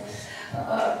сказать,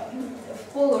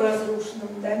 в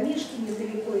полуразрушенном домишке,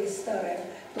 недалеко есть старая,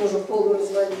 тоже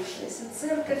полуразвалившаяся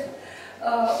церковь.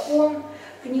 Он,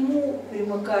 к нему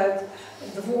примыкают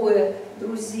 2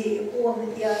 друзей, он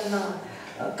и она,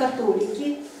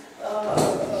 католики,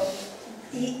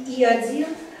 и один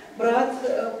брат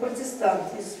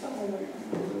протестант из, по-моему,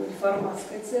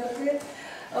 реформатской церкви.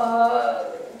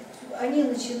 Они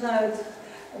начинают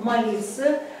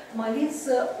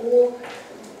молиться о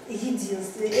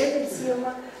единстве. Эта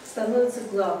тема становится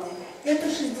главной. Это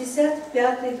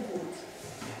 65-й год,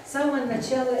 самое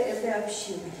начало этой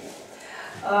общинки.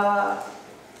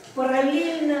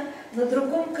 Параллельно на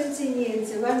другом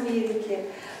континенте, в Америке,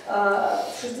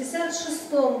 в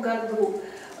 66-м году,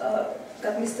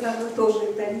 как ни странно,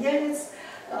 тоже итальянец,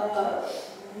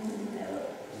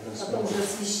 потом уже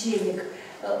священник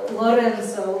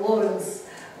Лоренс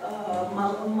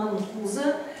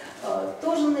Манкуза,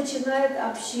 тоже начинает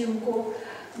общинку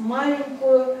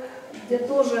маленькую, где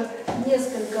тоже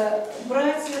несколько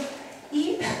братьев,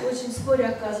 и очень вскоре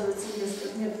оказывается,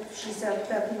 нет, в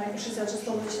 65-м,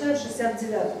 66-м начинают, в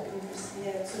 69-м к ним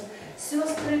присоединяются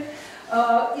сестры.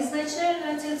 Изначально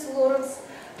отец Лоренс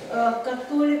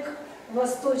католик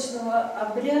восточного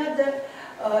обряда,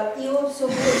 и он все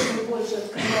больше и больше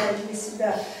открывает для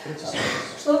себя...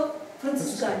 Что?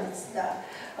 Францисканец, да.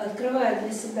 Открывает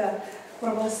для себя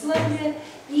православие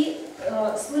и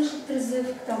слышит призыв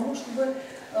к тому, чтобы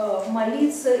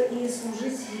молиться и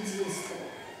служить единству.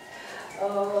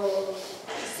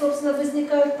 Собственно,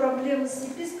 возникают проблемы с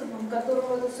епископом,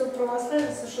 которому это все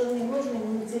православие совершенно не нужно,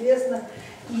 ему интересно,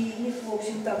 и их, в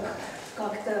общем, так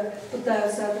как-то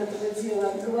пытаются от этого дела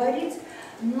отговорить,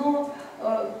 но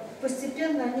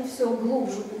постепенно они все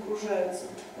глубже погружаются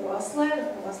в православие,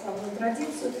 в православную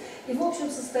традицию, и, в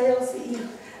общем, состоялся их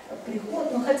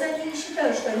приход, но хотя они не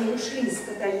считают, что они ушли из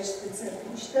католической церкви,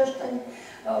 не считают, что они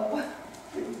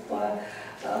по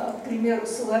примеру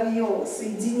Соловьева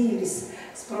соединились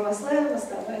с православием,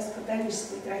 оставаясь в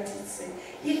католической традиции.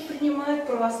 Их принимает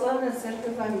православная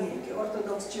церковь в Америке,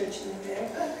 Orthodox Church in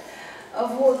America,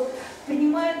 вот,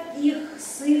 принимает их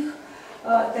с их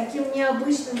таким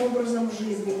необычным образом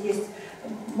жизни. Есть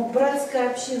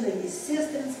братская община, есть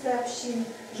сестринская община,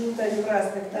 живут они в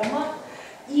разных домах,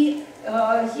 и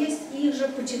есть их же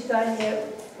почитание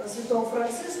святого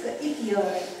Франциска и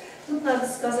Кьяры. Тут надо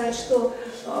сказать, что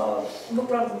мы,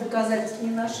 правда, доказательств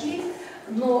не нашли,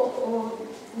 но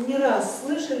не раз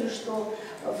слышали, что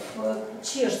в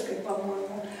чешской,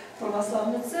 по-моему,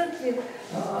 православной церкви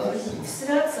в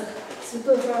святцах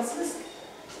святой Франциск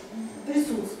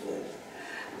присутствует.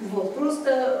 Вот.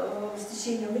 Просто с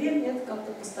течением времени это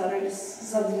как-то постарались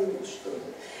задвинуть, что ли.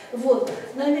 Вот.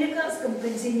 На американском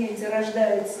континенте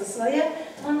рождается своя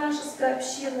монашеская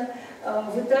община,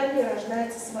 в Италии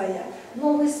рождается своя.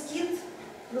 Новый скит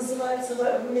называется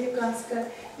американская,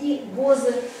 и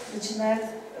Бозы начинает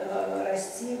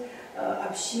расти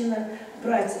община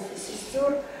братьев и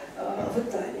сестер в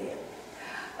Италии.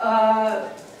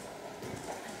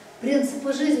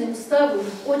 Принципы жизни, уставы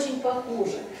очень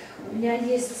похожи. У меня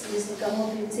есть, если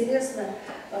кому-то интересно,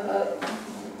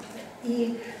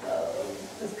 и,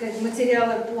 так сказать,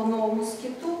 материалы по новому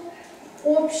скиту,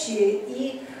 общие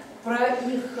и про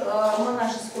их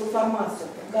монашескую формацию,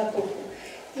 подготовку.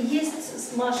 И есть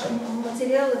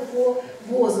материалы по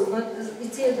Бозу, но и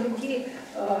те, и другие,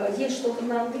 есть что-то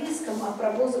на английском, а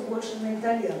про Бозу больше на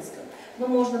итальянском. Но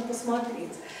можно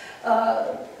посмотреть.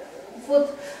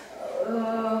 Вот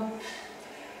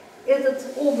этот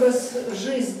образ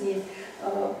жизни,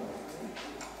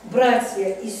 братья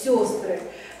и сестры,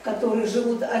 которые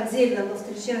живут отдельно, но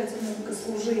встречаются на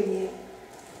богослужении,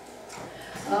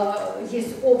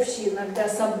 есть общие иногда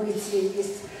события,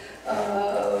 есть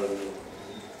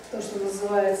то, что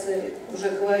называется, уже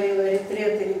говорила,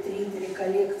 ретреты,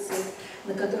 реколлекции,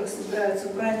 на которых собираются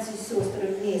братья и сестры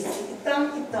вместе. И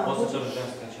там, и там. Бозы тоже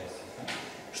женская часть.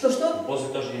 Что-что? Бозы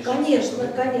тоже есть. Конечно,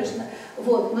 конечно.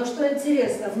 Вот. Но что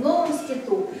интересно, в новом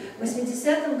скиту в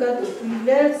 80-м году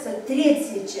появляется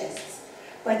третья часть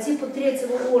по типу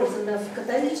третьего ордена в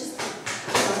католических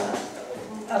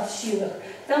общинах.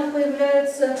 Там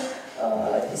появляются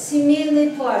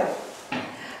семейные пары,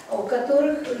 у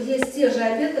которых есть те же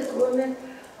обеты, кроме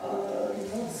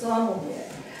целомудрия.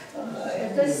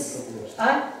 Это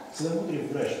целомудрие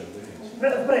в брачном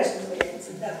варианте. В брачном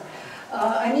варианте, да.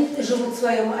 Они живут в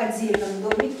своем отдельном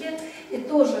домике и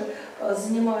тоже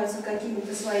занимаются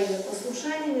какими-то своими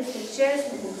послушаниями, встречаясь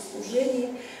на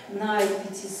богослужении, на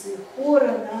репетиции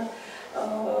хора,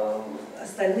 на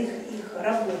остальных их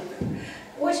работах.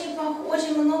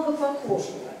 Очень много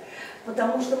похожего,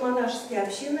 потому что монашеские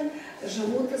общины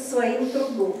живут своим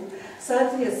трудом.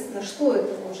 Соответственно, что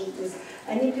это может быть?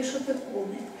 Они пишут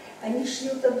иконы, они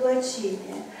шьют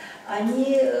облачения,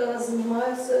 они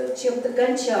занимаются чем-то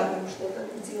гончарным, что-то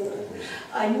делают.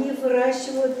 Они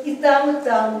выращивают и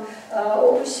там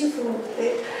овощи,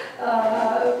 фрукты.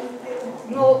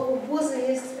 Но у Боза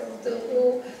есть,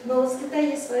 у Нового Скита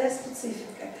есть своя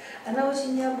специфика. Она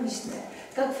очень необычная.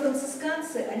 Как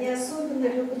францисканцы, они особенно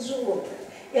любят животных.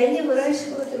 И они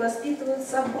выращивают и воспитывают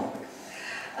собак.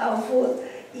 Вот.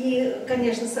 И,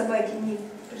 конечно, собаки не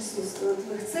присутствуют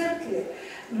в их церкви,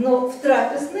 но в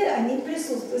трапезной они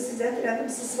присутствуют, сидят рядом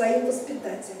со своим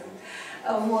воспитателем.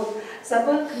 Вот.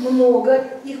 Собак много,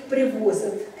 их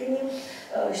привозят к ним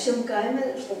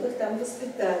щенками, чтобы их там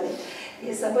воспитали.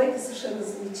 И собаки совершенно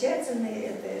замечательные,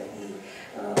 это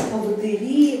и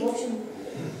поводыри, в общем,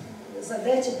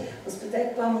 задача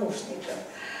воспитать помощников.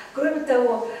 Кроме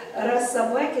того, раз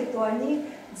собаки, то они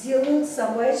делают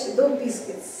собачьи dog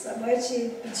biscuits,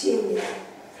 собачьи печенье.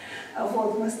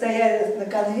 Вот, мы стояли на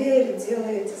конвейере,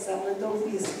 делали эти самые dog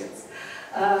biscuits.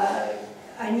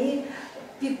 Они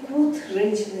пекут,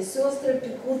 женщины-сестры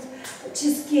пекут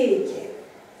чизкейки,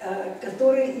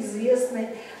 которые известны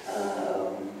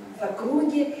в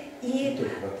округе И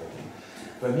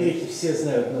в Америке все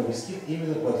знают новый скит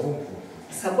именно по двум пунктам.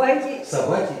 Собаки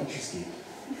И чизкейки.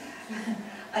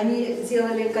 Они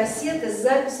делали кассеты с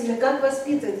записями, как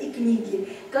воспитывать, и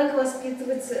книги, как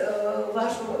воспитывать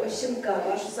вашего щенка,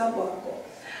 вашу собаку.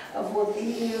 Вот.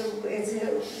 И эти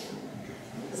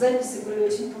записи были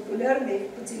очень популярны, их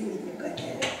по телевидению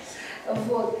гоняли.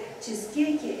 Вот.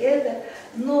 Чизкейки это,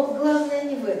 но главное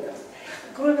не в этом.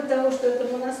 Кроме того, что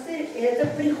это монастырь, это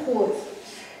приход.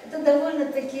 Это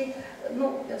довольно-таки,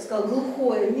 ну, я бы сказала,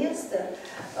 глухое место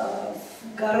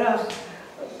в горах,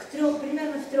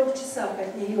 примерно в 3 часах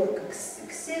от Нью-Йорка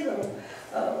к северу,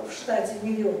 в штате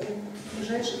Нью-Йорк,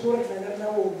 ближайший город, наверное,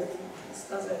 Олбани, можно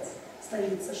сказать,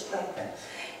 столица штата.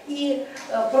 И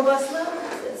православных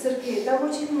церквей там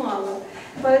очень мало,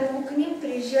 поэтому к ним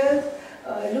приезжают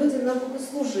люди на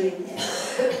богослужение.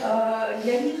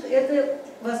 Для них это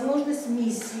возможность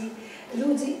миссии.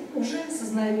 Люди, уже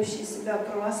сознающие себя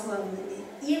православными,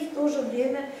 и в то же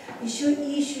время еще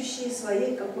ищущие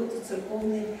своей какой-то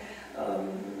церковной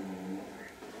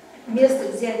место,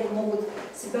 где они могут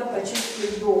себя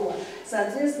почувствовать дома.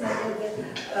 Соответственно,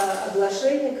 это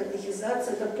оглашение,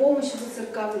 катехизация, это помощь в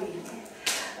воцерковлении.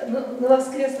 На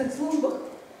воскресных службах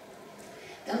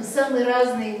там самый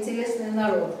разный интересный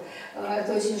народ.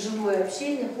 Это очень живое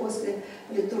общение после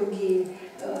литургии,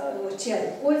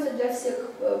 чай, кофе для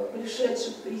всех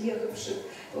пришедших, приехавших,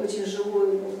 очень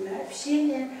живое умное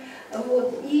общение.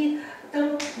 Вот. И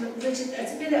там, значит, а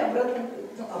теперь обратно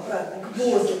к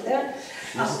Бозе, да?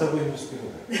 Я с тобой не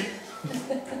успеваю.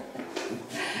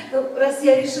 Ну, раз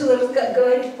я решила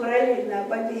говорить параллельно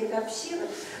об обеих общинах,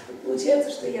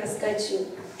 получается, что я скачу.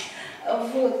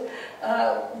 Вот.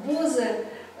 Бозе,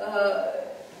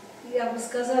 я бы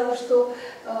сказала, что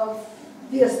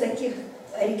без таких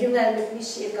оригинальных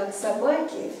вещей, как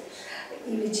собаки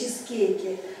или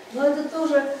чизкейки, но это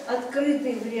тоже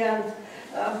открытый вариант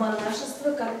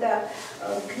монашества, когда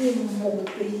к ним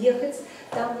могут приехать.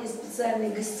 Там есть специальный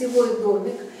гостевой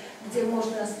домик, где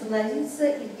можно остановиться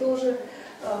и тоже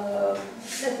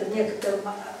это в некотором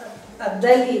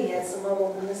отдалении от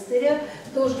самого монастыря,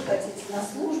 тоже ходить на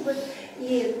службы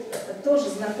и тоже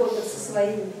знакомиться со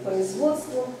своим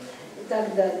производством и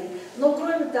так далее. Но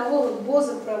кроме того, вот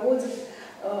Боза проводит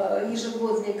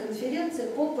ежегодные конференции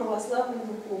по православной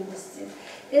духовности.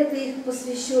 Это их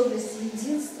посвященность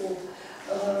единству.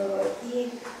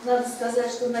 И надо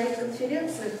сказать, что на их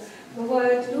конференциях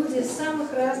бывают люди из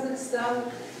самых разных стран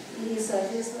и,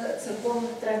 соответственно,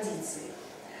 церковных традиций.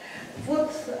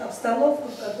 Вот обстановка,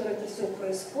 в которой это все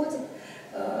происходит,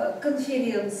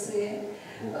 конференции,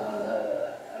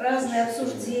 разные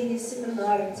обсуждения,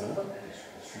 семинары, типа.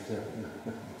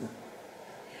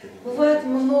 Бывает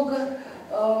много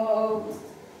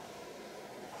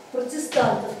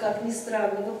протестантов, как ни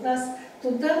странно. Вот нас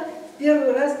туда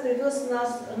первый раз привез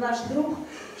наш друг,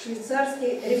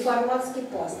 швейцарский реформатский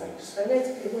пастор.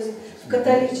 Представляете, привозит в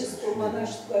католическую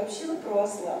монашескую общину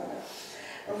православную.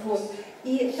 Вот.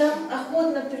 И там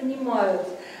охотно принимают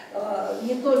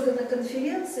не только на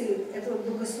конференции этого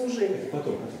богослужения,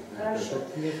 хорошо,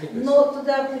 но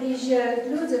туда приезжают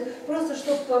люди просто,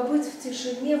 чтобы побыть в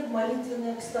тишине, в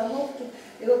молитвенной обстановке.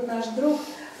 И вот наш друг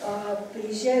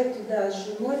приезжает туда с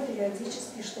женой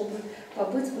периодически, чтобы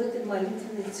побыть в этой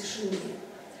молитвенной тишине.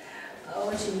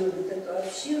 Очень любит эту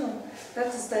общину.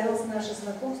 Так состоялось наше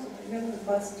знакомство примерно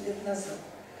 20 лет назад,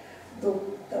 до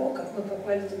того, как мы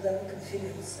попали туда на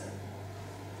конференцию.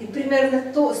 И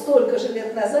примерно столько же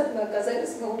лет назад мы оказались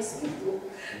в новом свету.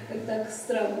 Как так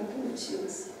странно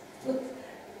получилось. Вот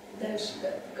дальше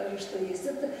покажу, что есть.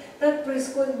 Это так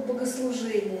происходит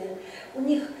богослужение. У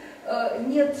них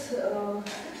нет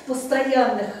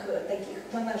постоянных таких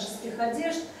монашеских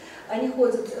одежд. Они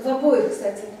ходят, в обоих,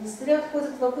 кстати, монастырях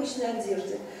ходят в обычной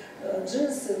одежде.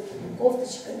 Джинсы,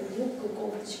 кофточка, юбка,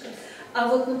 кофточка. А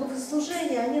вот на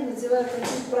богослужении они надевают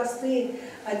такие простые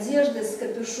одежды с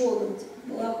капюшоном, типа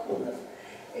балахонов.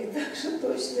 И так же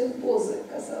точно Бозы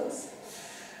оказалось.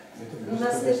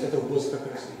 Это Бозы как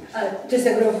раз. То есть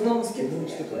я говорю, в новом скиту.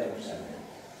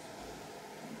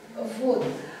 Вот.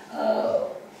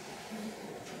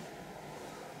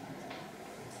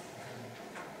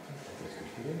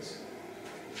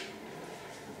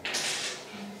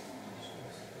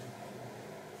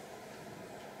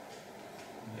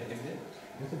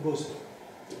 Это Бозы.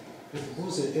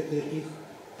 Бозы – это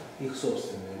их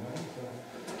собственная молитва.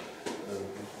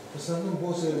 В основном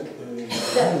Бозы…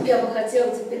 Да, я бы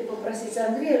хотела теперь попросить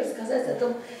Андрея рассказать о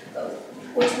том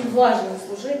очень важном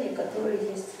служении, которое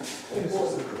есть у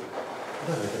Бозы.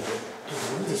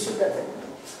 Иди сюда.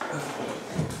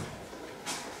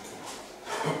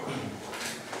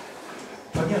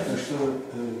 Понятно, что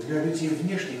для людей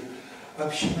внешних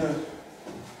община,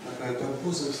 такая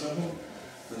колхоза, в основном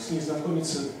с ней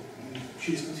знакомится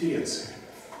через конференции.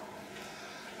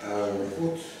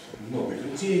 Вот много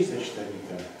людей, значит, они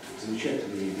там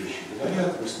замечательные вещи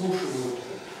говорят, выслушивают.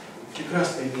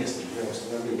 Прекрасное место для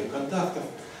восстановления контактов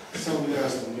с самыми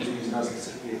разными людьми из разных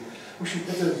церквей. В общем,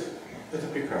 это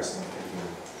прекрасно.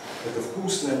 Это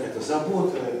вкусно, это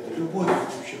забота, это любовь.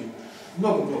 В общем,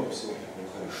 много-много всего такого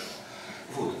хорошего.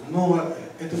 Вот. Но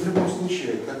это в любом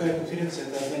случае, такая конференция,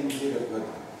 это одна неделя в году.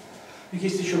 И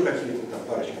есть еще какие-то там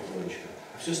парочка-троечка.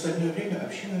 А все остальное время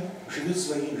община живет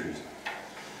своей жизнью.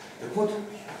 Так вот,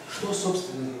 что,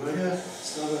 собственно говоря,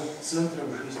 стало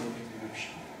центром жизни этой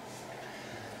общины?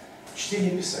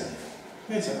 Чтение Писания.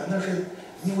 Знаете, она же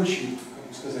не очень, как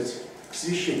бы сказать,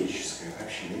 священническая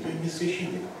община. Это не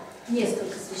священник.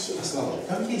 Несколько священников. По словам.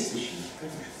 Там есть священник,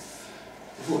 конечно.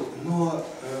 Вот. Но,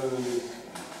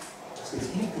 так сказать,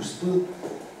 импульс был,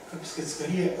 как бы сказать,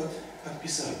 скорее от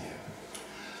Писания,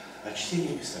 от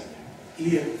чтения Писания.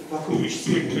 И вокруг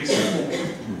чтения Писания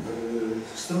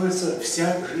строится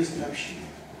вся жизнь общины.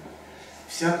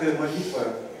 Всякая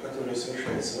молитва, которая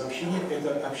совершается в общине,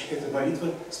 это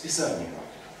молитва с Писанием.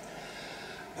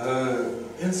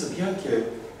 JIGLxZY3Ck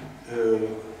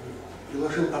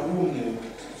приложил огромные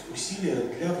усилия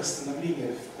для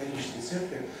восстановления в Парижской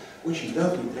церкви очень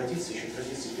давней традиции, еще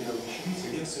традиции первого тысячелетия,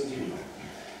 лекции удивительной.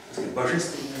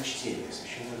 Божественное чтение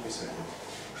Священного Писания.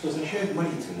 Что означает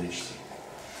молитвенное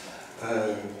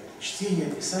чтение. Чтение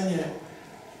Писания,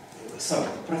 сам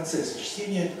процесс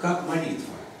чтения как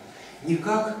молитва, не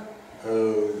как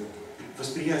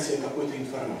восприятие какой-то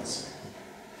информации.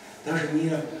 Даже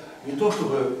не то,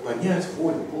 чтобы понять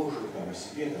волю Божию там, о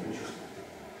себе, там, или что-то.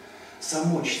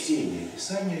 Само чтение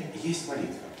Писания есть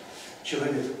молитва.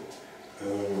 Человек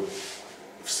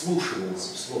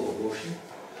вслушивается в Слово Божье,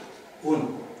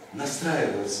 он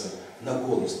настраивается на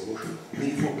голос Божий, на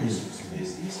его присутствие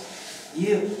здесь,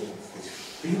 и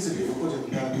в принципе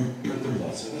выходит на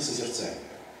контемплацию, на созерцание.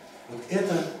 Вот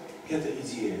это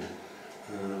идея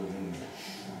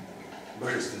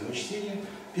божественного чтения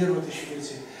первого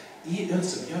тысячелетия, и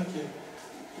JIGLxZY3Ck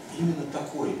именно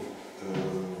такой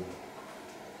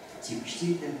тип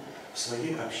чтения в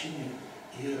своей общине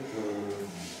и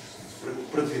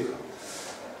продвигал.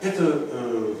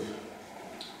 Это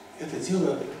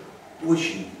дело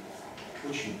очень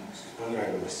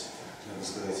понравилось, надо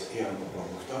сказать, Иоанну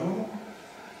Павлу II,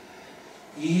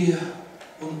 и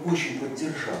он очень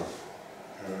поддержал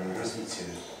развитие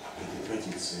этой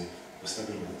традиции,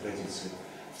 восстановление традиции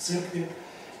в церкви.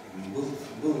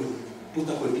 Был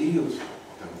такой период,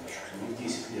 там, чуть ли не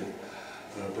 10 лет,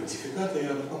 понтификата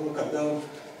Иоанна Павла, когда он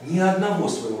ни одного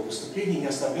своего выступления не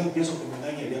оставлял без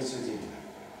упоминания лекции Дивина.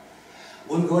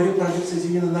 Он говорил про лекцию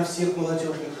Дивина на всех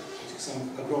молодежных, этих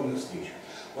самых огромных встречах.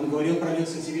 Он говорил про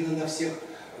лекцию Дивина на всех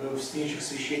встречах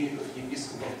священников,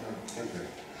 епископов и так далее.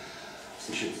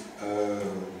 Значит,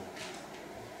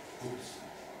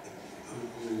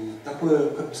 такое,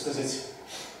 как бы сказать,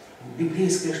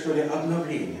 библейское, что ли,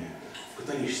 обновление в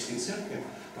католической церкви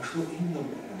пошло именно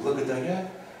благодаря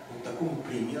вот такому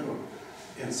примеру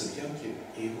JIGLxZY3Ck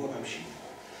и его общины.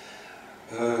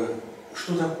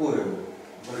 Что такое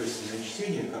божественное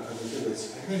чтение, как оно делается и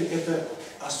так далее, это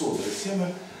особая тема.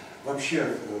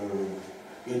 Вообще,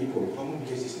 я не помню, по-моему,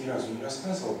 я здесь ни разу не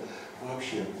рассказывал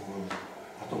вообще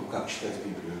о том, как читать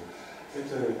Библию.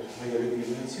 Это моя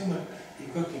любимая тема, и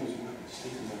как-нибудь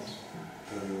действительно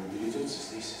доведется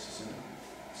здесь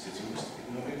с этим выступить.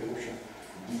 Но это, в общем,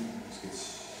 так сказать,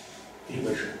 3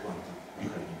 больших кванта, по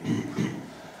крайней мере,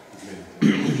 для этого.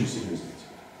 Очень серьезная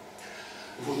тема.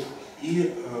 Вот. И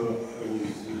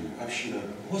община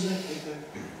ГОЗа – это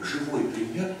живой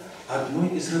пример одной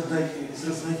из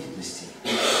разновидностей,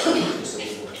 что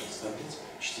собой может представлять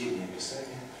чтение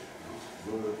Писания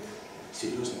в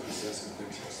серьезном христианском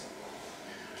контексте.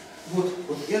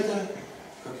 Вот это,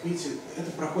 как видите,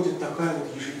 это проходит такая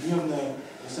вот ежедневная,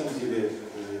 на самом деле,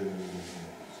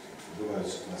 бывают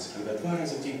ситуации, когда 2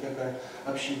 раза в день такая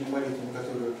общинная молитва, на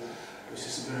которую все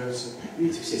собираются.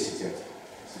 Видите, все сидят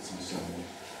с этими самыми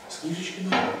с книжечками.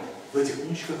 В этих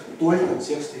книжечках только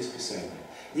тексты из Писания.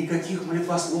 Никаких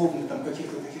молитвословных, там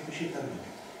каких-то таких вещей там нет.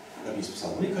 Там есть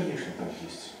псалмы, конечно, там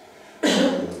есть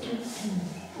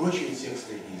прочие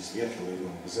тексты из Ветхого и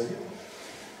Нового Завета.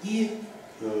 И,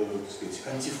 так сказать,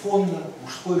 антифонно,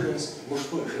 мужской и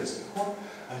женский хор,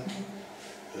 они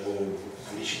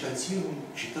речитативом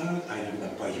читают, а иногда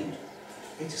поют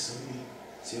эти самые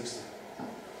тексты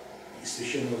из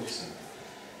Священного Писания.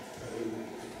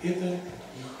 Это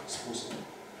их способ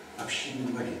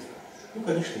общинной молитвы. Ну,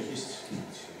 конечно, есть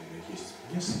место, есть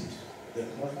Да.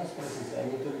 Можно спросить,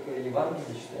 они только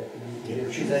Евангелие читают или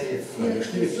Почему? Завет?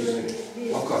 Конечно, Ветхий Завет.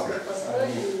 А как?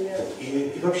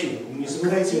 И вообще, не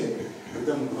забывайте,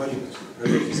 когда мы говорим про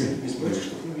Ветхий Завет, не забывайте,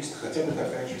 что в нем есть хотя бы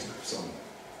такая часть, как псалмы,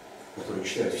 которые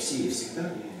читают все и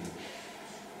всегда.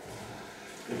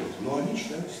 Но они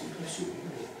читают действительно все.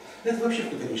 Это вообще в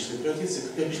католической традиции,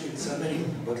 католический миссионарий,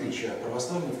 в отличие от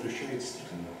православного, включает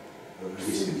действительно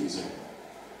весь Ветхий Завет.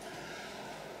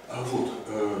 Вот.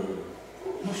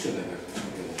 Ну все, наверное.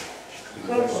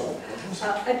 Хорошо.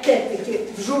 Опять-таки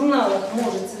в журналах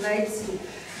можете найти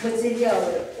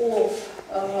материалы о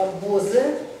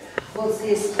Бозе. Вот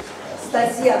здесь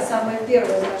статья, самая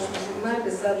первая в нашем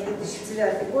журнале за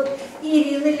 2009 год.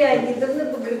 Ирина Леонидовна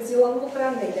Багратионова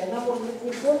Кранелли. Она, может быть,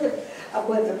 не помнит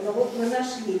об этом, но вот мы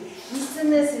нашли.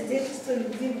 Истинное свидетельство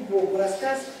любви к Богу.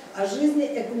 Рассказ о жизни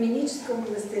экуменического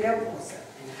монастыря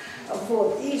Боза.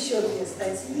 Вот. И еще две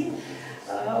статьи.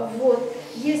 Вот.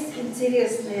 Есть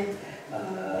интересные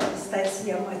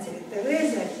статьи о матери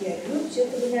Терезе, о Кире Любче,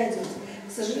 это вы найдете.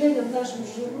 К сожалению, в нашем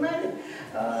журнале,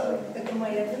 это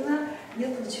моя вина,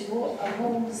 нет ничего о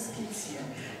новом ските.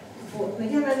 Вот. Но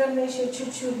я, наверное, еще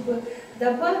чуть-чуть бы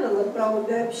добавила про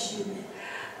обе общины.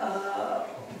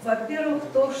 Во-первых,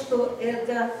 то, что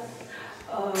это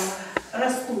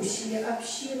растущие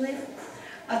общины,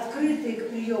 открытые к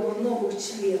приему новых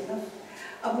членов,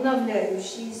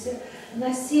 обновляющиеся.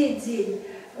 На сей день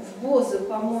в Бозе,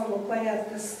 по-моему,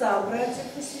 порядка 100 братьев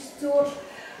и сестер,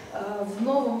 в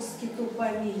новом скиту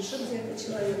поменьше, где-то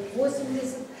человек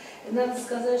 80. И надо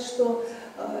сказать, что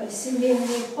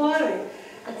семейные пары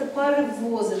 – это пары в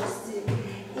возрасте.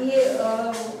 И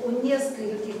у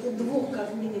нескольких, у двух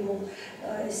как минимум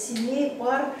семей,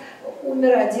 пар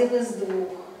умер один из двух.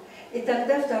 И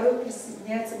тогда второй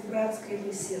присоединяется к братской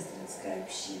или сестринской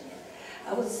общине.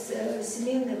 А вот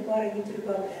семейные пары не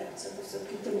прибавляются, это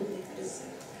все-таки трудный призыв.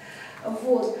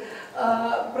 Вот.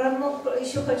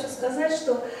 Еще хочу сказать,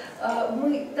 что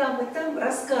мы там и там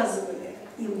рассказывали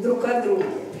им друг о друге.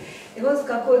 И вот в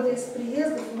какой-то из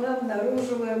приездов мы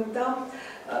обнаруживаем там,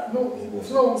 ну,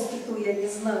 в Новом Скиту я не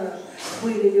знаю,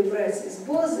 были ли братья из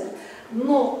Бозы,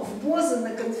 но в Бозе на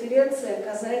конференции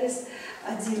оказались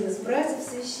один из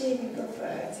братьев-священников,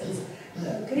 отец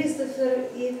Кристофер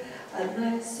и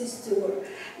одна из сестер.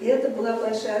 И это была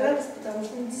большая радость, потому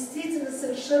что мы действительно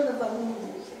совершенно в одном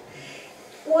духе.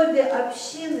 Обе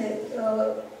общины,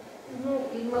 ну,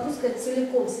 не могу сказать,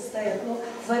 целиком состоят, но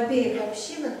в обеих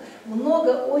общинах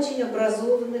много очень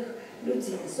образованных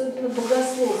людей, особенно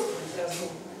богословски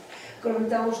образованных. Кроме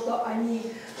того, что они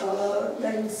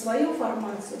дают свою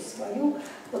формацию, свою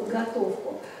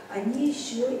подготовку, они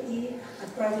еще и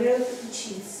отправляют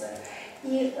учиться.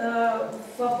 И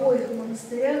в обоих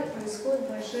монастырях происходит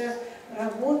большая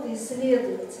работа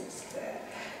исследовательская.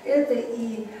 Это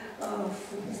и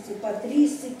в области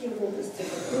патристики, в области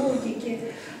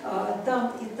литургики,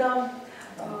 там и там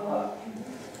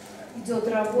идет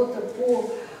работа по,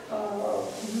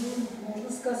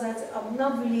 можно сказать,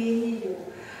 обновлению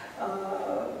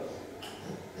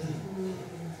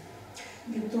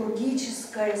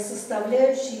литургической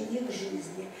составляющей их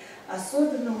жизни.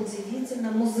 Особенно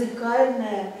удивительно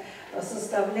музыкальная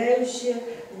составляющая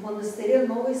в монастыре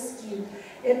Новый Скит.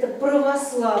 Это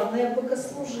православное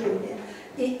богослужение.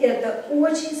 И это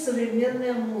очень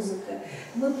современная музыка.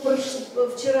 Мы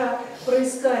вчера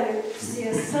проискали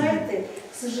все сайты.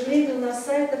 К сожалению, на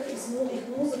сайтах их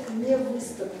музыка не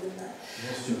выставлена.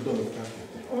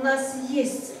 У нас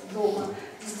есть дома,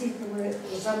 действительно, мы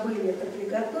забыли это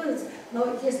приготовить, но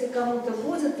если кому-то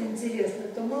будет интересно,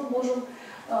 то мы можем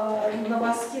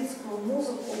новоскитскую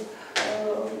музыку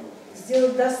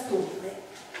сделать доступной.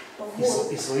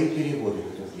 Вот. И свои переводы.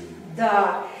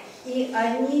 Да, и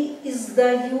они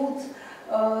издают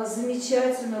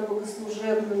замечательную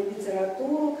богослужебную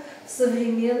литературу в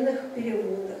современных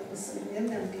переводах на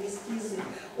современный английский язык.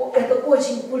 Это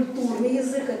очень культурный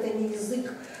язык, это не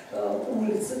язык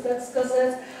улицы, так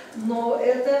сказать, но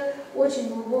это очень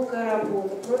глубокая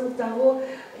работа. Кроме того,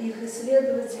 их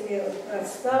исследователи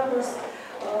Ставрос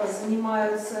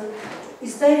занимаются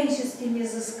историческими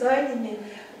изысканиями,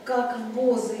 как в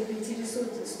Бозе их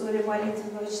интересует история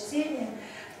молитвенного чтения,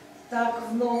 так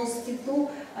в Новом Скиту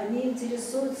они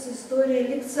интересуются историей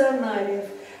лекционариев,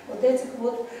 вот этих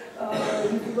вот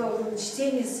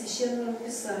чтений Священного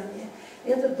Писания.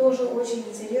 Это тоже очень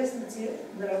интересно, те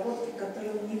наработки,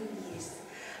 которые у них есть.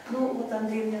 Ну, вот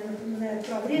Андрей мне напоминает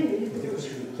про время. Или я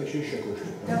хочу еще кое-что.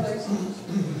 Давай.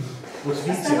 Вот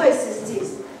видите, оставайся здесь.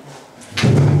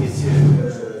 Видите,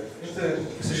 это,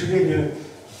 к сожалению,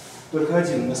 только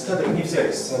один. Мы с кадром не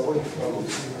взяли с собой.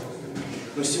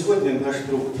 Но сегодня наш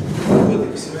друг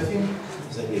JIGLxZY3Ck,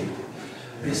 заметьте,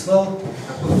 прислал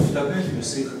какую-то фотографию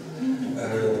с их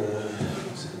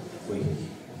такой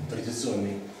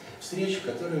традиционной встречи,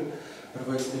 которая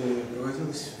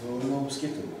проводилась в Новом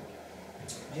Скиту.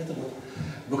 Это вот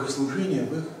богослужение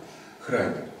в их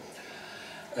храме.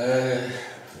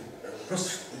 Просто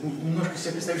немножко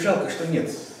себе представить, жалко, что нет.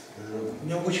 У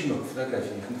меня очень много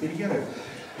фотографий их интерьера.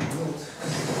 Вот.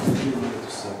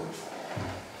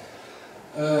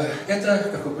 Это,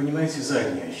 как вы понимаете,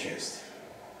 задняя часть.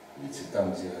 Видите,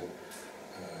 там, где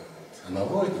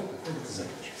аналой, это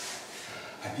задняя часть.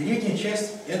 А передняя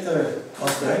часть – это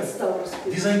алтарь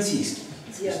византийский.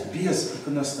 Без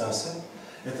иконостаса.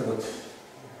 Это вот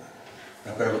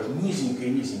такая вот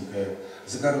низенькая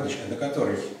загородочка, на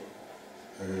которой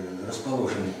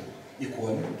расположены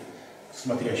иконы,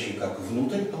 смотрящие как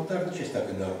внутрь алтарной части, так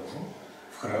и наружу,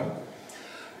 в храм.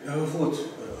 Вот,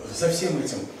 за всем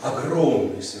этим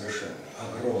огромный, совершенно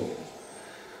огромный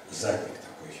задник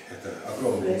такой. Это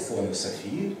огромная икона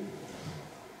Софии,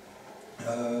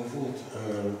 вот,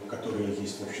 которая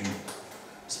есть, в общем,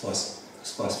 спас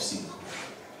в силах.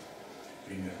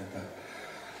 Примерно так.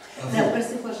 Да,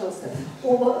 прости, пожалуйста.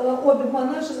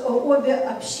 Обе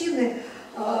общины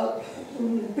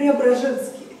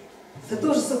преображенские. Это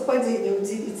тоже совпадение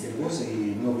удивительное. JIGLxZY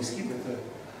и Новый Скит – это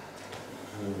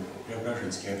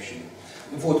преображенские общины.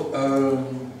 Вот,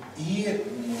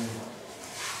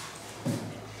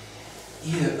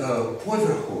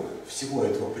 поверху всего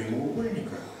этого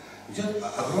прямоугольника идет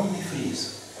огромный фриз.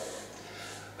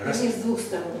 С двух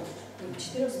сторон.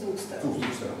 С двух сторон.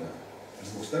 С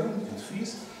двух сторон идет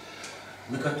фриз,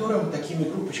 на котором такими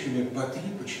группочками по 3,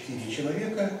 по 4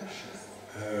 человека,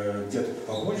 где-то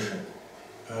побольше,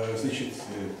 значит,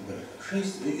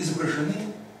 6, изображены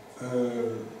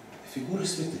фигуры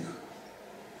святых.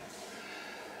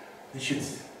 Значит,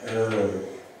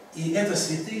 и это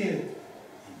святые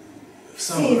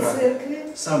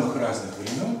самых разных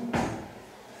времен.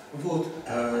 Вот.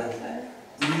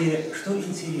 И что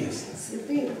интересно.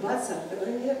 Святые 20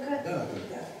 века. Да.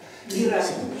 И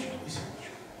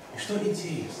что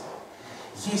интересно.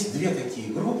 Есть две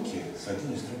такие группки, с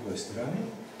одной и с другой стороны,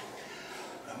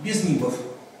 без нимбов,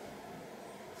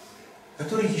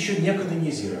 которые еще не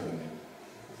канонизированы.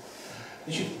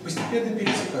 Значит, постепенно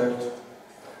перетекают.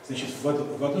 Значит,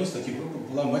 в одной из таких групп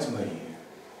была Мать Мария.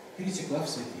 Перетекла в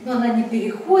святые. Но она не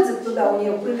переходит туда, у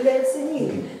нее появляется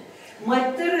нимб.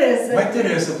 Мать Тереза. Мать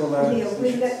Тереза была, значит,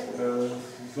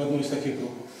 в одной из таких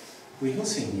групп.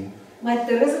 Появился нимб. Мать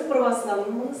Тереза в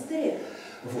православном монастыре.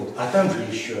 Вот. А там же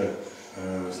еще,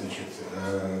 значит,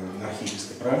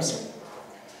 архиепископ Прамс,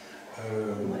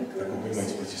 как вы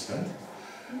понимаете, протестант.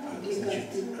 Значит,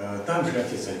 там же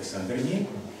отец Александр Ней.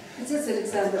 Отец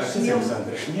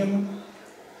Александр Шнем.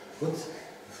 Вот,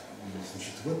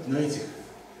 значит, вот на этих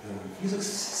фризах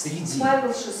среди. Павел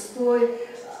VI,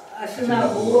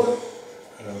 Афиногор.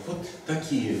 Вот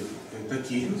такие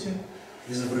люди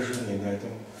изображены на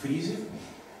этом фризе,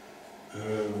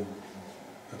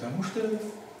 потому что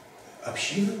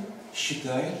община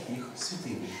считает их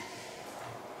святыми.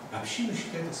 Община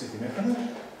считает их святыми. Она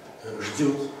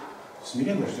ждет,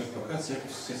 смиренно ждет, пока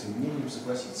церковь с этим мнением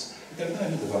согласится. И тогда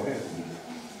они добавляют мир.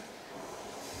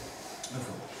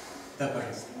 Вот. Да,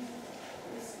 пожалуйста.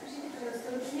 Скажите, пожалуйста,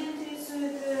 вот меня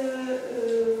интересует,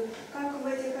 как в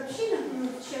этих общинах, ну,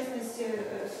 в частности,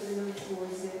 особенно в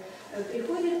ВОЗе,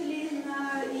 приходят ли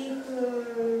на их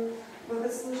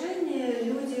богослужение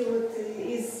люди вот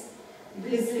из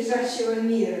близлежащего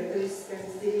мира, то есть как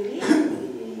с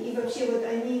деревень, и вообще вот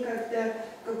они как-то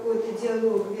какой-то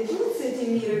диалог ведут с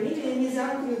этим миром, или они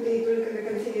замкнуты и только на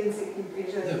конференции к ним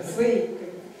приезжают, Да, свои?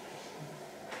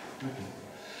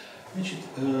 Значит,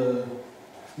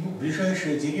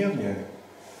 ближайшая деревня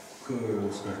к,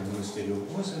 скажем, монастырю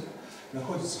ВОЗа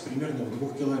находится примерно в 2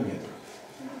 километрах.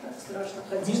 Ну, так страшно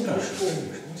ходить. Не страшно,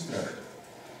 конечно, не страшно.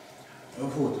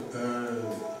 Вот.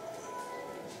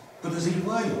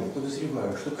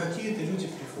 Подозреваю, что какие-то люди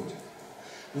приходят.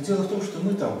 Но дело в том, что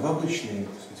мы там в обычные,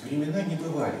 так сказать, времена не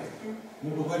бывали.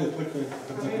 Мы бывали только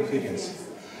когда конференция.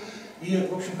 И,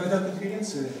 в общем, когда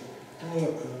конференция, то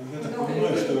я так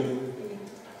понимаю, что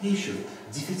и еще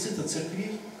дефицита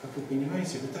церквей, как вы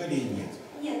понимаете, в Италии нет.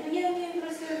 Нет, ну я имею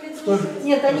просто...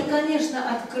 Нет, они,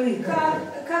 конечно, открыты.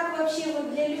 Как вообще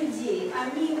вот для людей?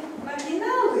 Они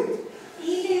маргиналы?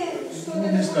 Или что-то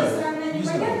такое странное,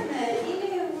 непонятное? Или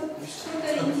вот что-то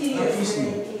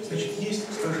интересное? Значит, есть,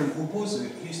 скажем, у ВОЗа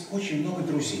есть очень много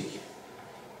друзей,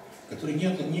 которые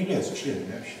не являются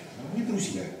членами общины, но они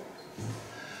друзья.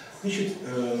 Значит,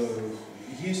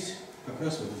 есть как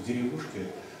раз вот в деревушке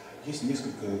есть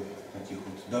несколько таких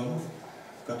вот домов,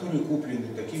 которые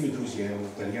куплены такими друзьями,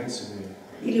 итальянцами,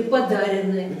 или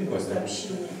подаренные просто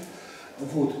общине.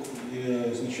 Вот,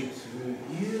 значит,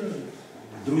 и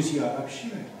друзья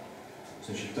общины,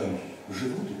 значит, там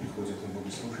живут и приходят на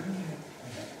богослужение.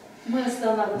 Мы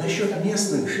останавливаемся. Насчет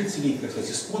местных жителей, как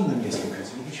сказать, исконно местных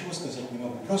жителей, ничего сказать не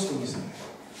могу, просто не знаю.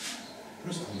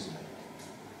 Просто не знаю.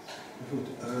 Вот.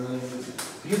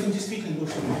 При этом действительно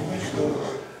нужно понимать,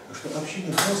 что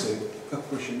община Базы, как,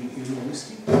 впрочем, и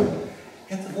Новоский,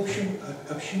 это, в общем,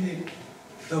 общины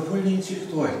довольно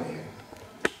интеллектуальные.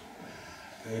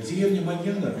 Деревня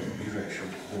Маньяна, ближайшая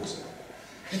к Базе,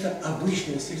 это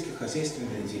обычная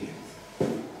сельскохозяйственная деревня.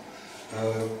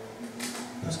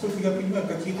 Насколько я понимаю,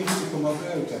 какие-то люди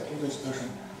помогают оттуда, скажем,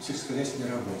 в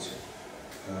сельскохозяйственной работе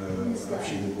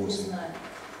общины Базы.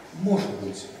 Может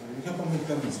быть. Я, по-моему,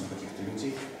 там видел каких-то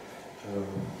людей,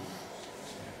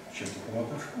 чем-то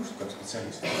помогавших, может, как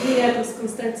специалисты. И рядом с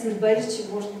Константином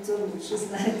Борисовичем, может быть, он лучше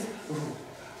знает.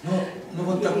 Но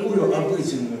вот такую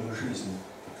обыденную жизнь,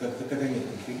 когда нет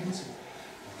конференций,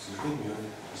 к сожалению, я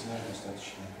знаю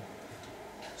достаточно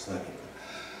слабенько.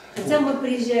 Хотя мы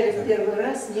приезжали в первый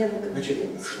раз не на конференцию.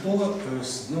 Значит, что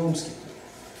с Новым Скитом?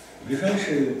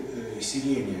 Ближайшее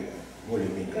селение,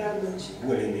 более-менее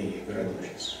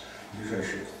городочек,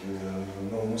 ближайшее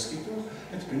к Новому Скиту,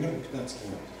 это примерно 15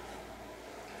 километров.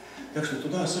 Так что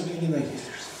туда особенно не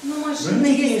наездишься. Ну, машины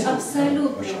есть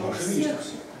абсолютно у всех.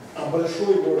 А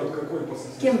большой город какой по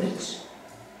соседству? Кембридж.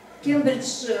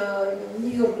 Кембридж,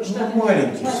 Нью-Йорк, штат. Ну,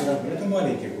 маленький все равно, это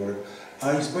маленький город.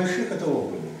 А из больших это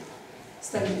Олбани.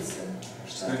 Столица.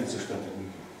 Столица штата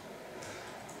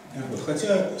Нью-Йорк. Вот.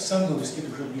 Хотя сам Новый Скит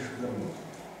уже ближе к Вермонту.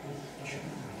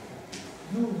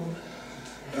 Ну,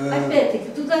 опять-таки,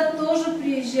 туда тоже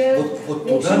приезжают. Вот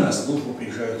туда на службу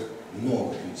приезжают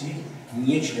много людей,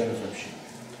 не членов общины.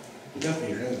 Туда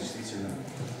приезжают действительно,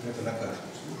 это на каждую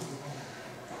службу.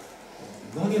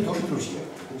 Но они тоже друзья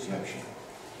общины.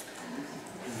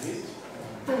 Есть?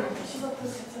 Еще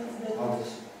вопрос хотела задать.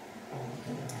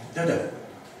 Да-да.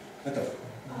 Готов.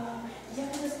 Я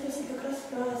хотела спросить как раз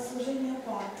про служение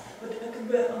пар. Вот как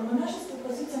бы монашество,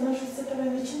 по сути, оно же с этого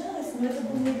начиналось, но это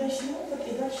был неудачный опыт,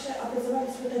 и дальше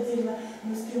образовались вот отдельно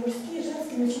мужские и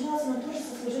женские, начиналось оно тоже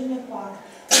со служения пар.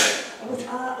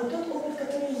 А тот опыт,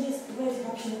 который есть в этих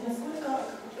общинах, насколько,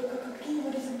 какие его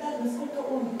результаты, насколько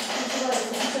он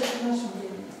развивается сейчас в нашем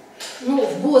времени? Ну,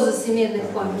 в Боза семейных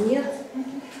пар нет,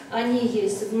 они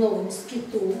есть в Новом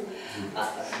Скиту,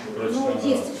 но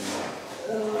есть...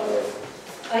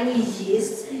 Они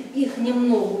есть, их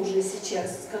немного уже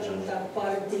сейчас, скажем так,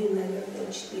 пары 3,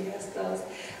 наверное, 4 осталось.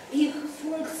 Их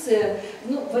функция,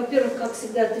 ну, во-первых, как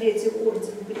всегда, третий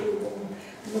орден при любом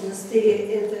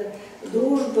монастыре – это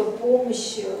дружба,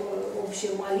 помощь,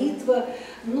 общая молитва.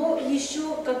 Но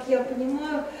еще, как я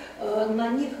понимаю, на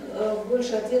них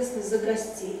больше ответственность за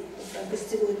гостей.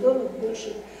 Гостевой домик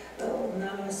больше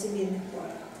на семейных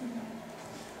парах.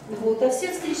 Вот. А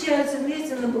все встречаются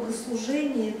вместе на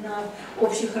богослужении, на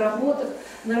общих работах.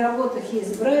 На работах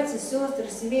есть братья, сестры,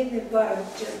 семейные пары.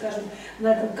 Скажем,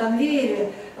 на этом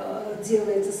конвейере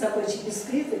делается собачьи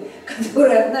бисквиты,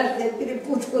 которые однажды я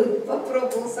перепутала и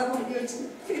попробовала, сама не очень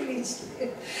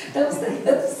приличные. Там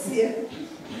стоят все.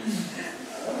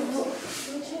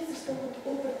 Получается, что вот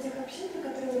опыт тех общин, про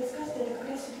которые вы рассказывали, это как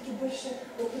раз все-таки больше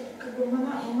опыт как бы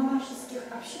монашеских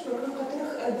общин, вокруг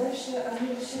которых дальше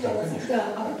они расширяются. Да.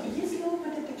 А вот есть ли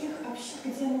опыты таких общин,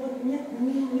 где вот нет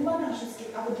не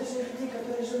монашеских, а вот даже людей,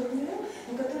 которые живут в миру,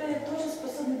 но которые тоже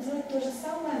способны делать то же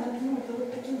самое, например,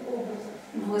 вот таким образом?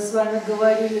 Мы с вами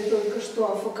говорили только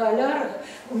что о фокалярах.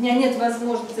 У меня нет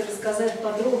возможности рассказать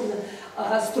подробно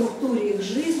о структуре их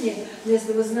жизни. Но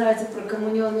если вы знаете про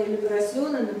коммунионные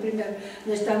либерасьоны, например,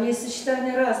 значит, там есть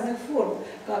сочетание разных форм.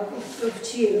 Как в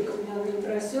Чили коммунионные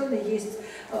либерасьоны есть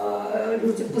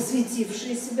люди,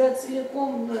 посвятившие себя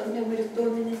целиком меморис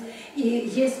домини,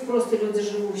 и есть просто люди,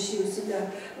 живущие у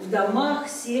себя в домах,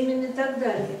 семьями и так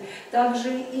далее. Также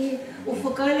и у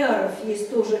фокаляров есть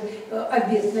тоже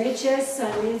обетная часть,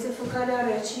 сами эти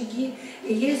фокаляры, очаги,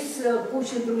 и есть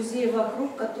куча друзей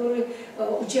вокруг, которые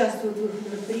участвуют в их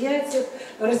мероприятиях,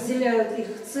 разделяют их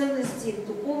ценности, их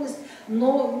духовность,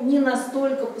 но не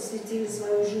настолько посвятили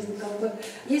свою жизнь. Как бы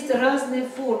есть разные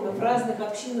формы в разных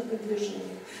общинах и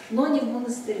движениях, но не в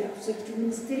монастырях. Все-таки в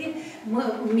монастыри,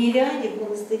 миряне в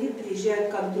монастыри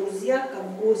приезжают как друзья,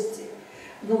 как гости.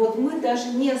 Но вот мы даже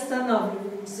не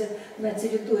останавливаемся на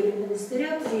территории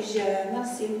монастыря, приезжая, а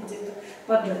нас всем где-то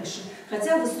подальше.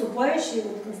 Хотя выступающие,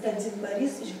 вот Константин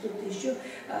Борисович, кто-то еще,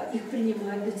 их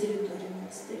принимают на территории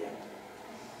монастыря.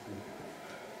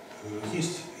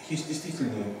 Есть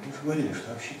действительно, мы же говорили,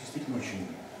 что общин действительно очень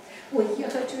много. Ой, я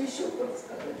хочу еще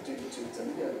рассказать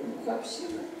чуть-чуть о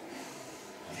общинах.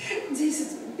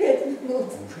 5 минут.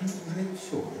 Уже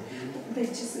все. Дай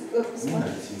часы Не посмотреть.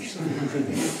 надо, часов уже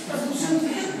нет.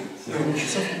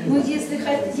 Ну, если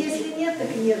нет,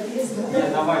 так нет. Если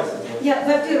да. Я,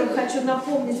 во-первых, хочу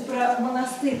напомнить про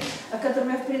монастырь, о котором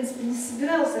я, в принципе, не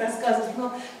собиралась рассказывать,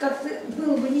 но как-то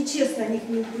было бы нечестно о них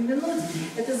не упомянуть.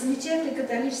 Это замечательный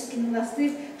католический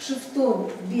монастырь в Шифтоне,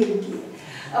 в Бельгии.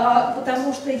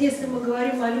 Потому что если мы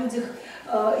говорим о людях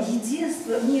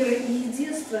единства, мира и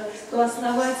единства, то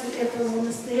основатель этого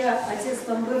монастыря, отец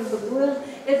Ламбер Бадуэн,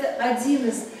 это один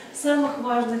из самых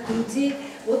важных людей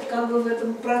вот как бы в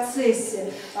этом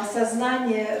процессе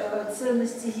осознания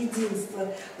ценности единства.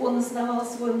 Он основал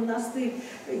свой монастырь,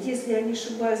 если я не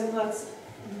ошибаюсь,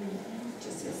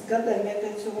 сейчас я с годами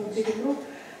опять все вам перевру,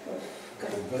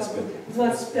 в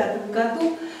 25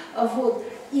 году. Вот.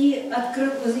 И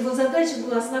его задача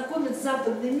была ознакомить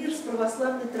западный мир с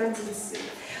православной традицией.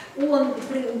 Он,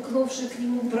 примкнувший к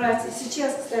нему братья,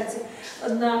 сейчас, кстати,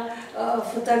 на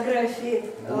фотографии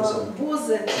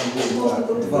Бозы можно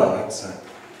было два отца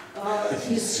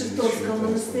из Шифтонского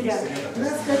монастыря.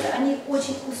 Надо сказать, они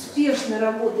очень успешно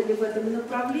работали в этом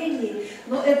направлении,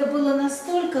 но это было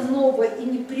настолько ново и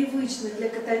непривычно для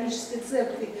католической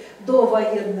церкви до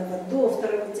военного, до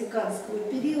Второго Ватиканского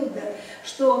периода,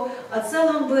 что отца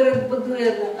Ламбера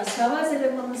Бадуэна,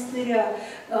 основателя монастыря,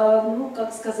 ну,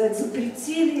 как сказать,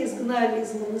 запретили, изгнали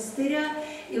из монастыря,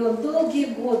 и он долгие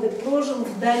годы прожил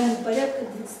вдали, порядка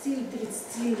 20 или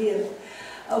 30 лет.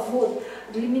 Вот.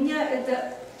 Для меня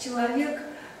это человек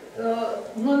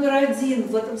номер один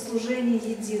в этом служении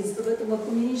единства, в этом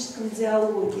экуменическом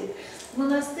диалоге.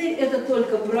 Монастырь – это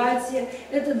только братья,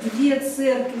 это две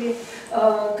церкви,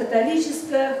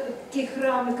 католические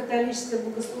храмы, католическое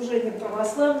богослужение,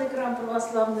 православный храм,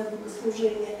 православное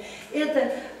богослужение.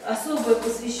 Это особая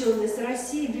посвященность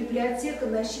России, библиотека,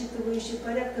 насчитывающая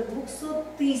порядка 200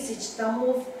 000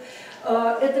 томов.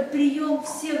 Это прием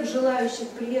всех желающих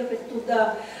приехать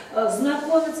туда,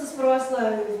 знакомиться с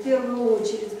православием в первую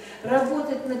очередь,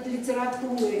 работать над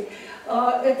литературой.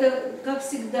 Это, как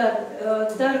всегда,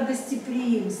 дар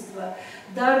гостеприимства,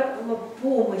 дар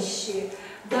помощи,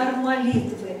 дар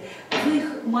молитвы. В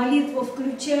их молитву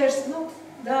включаешь, ну,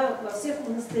 да, во всех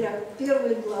монастырях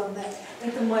первое и главное –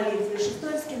 это молитва.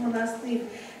 Шифтонский монастырь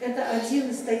 – это один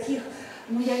из таких,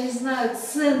 ну, я не знаю,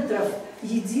 центров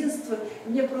единства.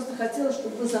 Мне просто хотелось,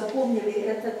 чтобы вы запомнили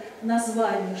это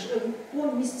название.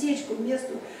 По местечку,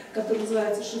 месту, которое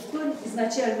называется Шифтон.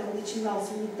 Изначально он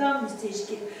начинался не там, в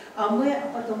местечке Аме, а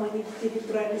потом они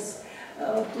перебрались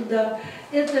туда.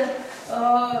 Это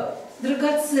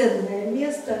драгоценное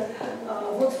место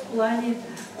вот в плане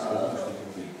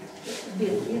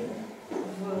Бельгии,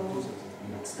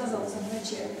 сказал в самом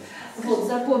начале. Вот,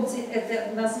 запомните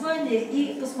это название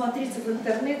и посмотрите в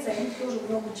интернете, о них тоже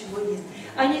много чего есть.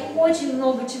 Они очень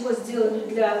много чего сделали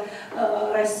для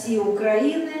России и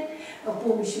Украины,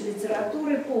 помощью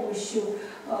литературы, помощью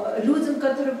людям,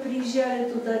 которые приезжали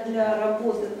туда для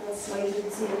работы над своими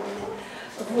темами.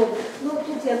 Вот. Но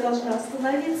тут я должна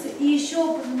остановиться и еще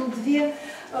упомяну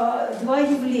два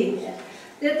явления.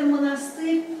 Это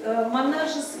монастырь,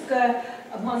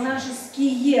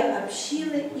 монашеские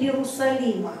общины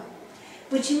Иерусалима.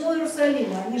 Почему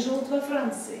Иерусалима? Они живут во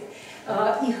Франции.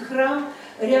 Их храм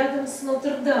рядом с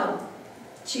Нотр-Дам,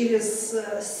 через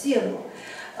Сену.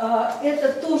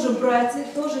 Это тоже братья,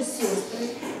 тоже сестры.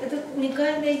 Это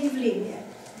уникальное явление,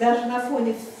 даже на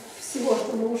фоне всего,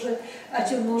 что о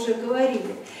чем мы уже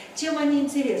говорили. Чем они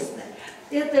интересны?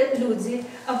 Это люди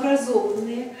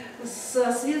образованные,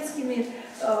 со светскими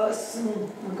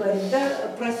мы говорим, да,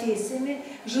 профессиями,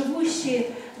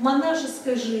 живущие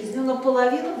монашеской жизнью,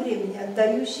 наполовину времени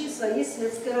отдающие своей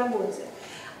светской работе.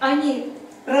 Они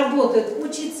работают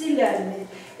учителями,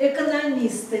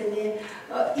 экономистами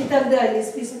и так далее,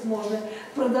 список можно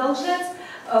продолжать.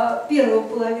 Первую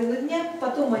половину дня,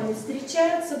 потом они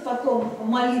встречаются, потом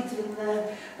молитвенная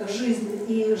жизнь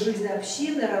и жизнь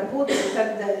общины, работа и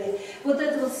так далее. Вот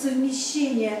это вот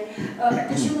совмещение.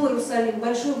 Почему Иерусалим?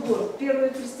 Большой город.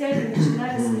 Первые христиане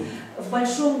начинались в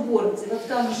большом городе. Вот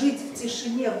как жить в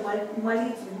тишине, в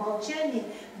молитве, в молчании,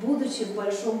 будучи в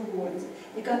большом городе.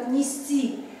 И как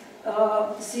нести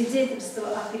свидетельство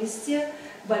о Христе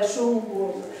большому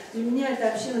городу. Для меня эта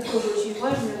община тоже очень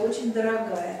важная, очень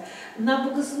дорогая. На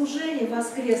богослужении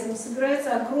воскресном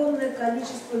собирается огромное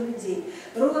количество людей.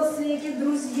 Родственники,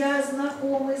 друзья,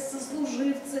 знакомые,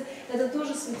 сослуживцы. Это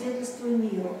тоже свидетельство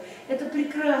миру. Это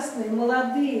прекрасные,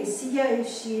 молодые,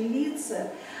 сияющие лица.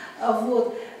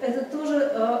 Вот. Это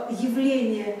тоже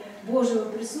явление Божьего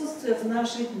присутствия в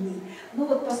наши дни. Ну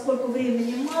вот, поскольку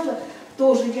времени мало,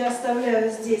 тоже я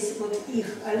оставляю здесь вот их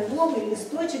альбом и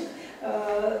листочек,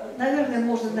 наверное,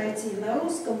 можно найти и на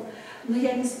русском, но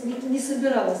я не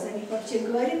собиралась о них вообще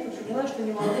говорить, но поняла, что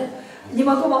не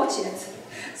могу молчать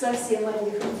совсем о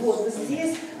них. Вот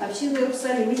здесь «Община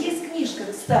Иерусалима». Есть книжка,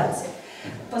 кстати,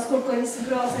 поскольку я не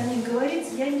собиралась о них говорить,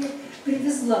 я не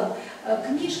привезла.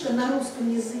 Книжка на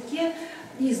русском языке,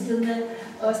 изданная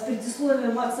с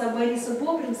предисловием отца Бориса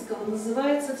Бобринского,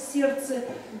 называется «В сердце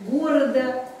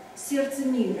города, в сердце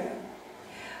мира».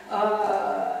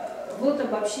 Вот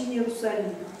об общине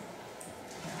Иерусалима.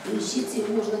 Ищите, ее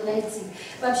можно найти.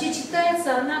 Вообще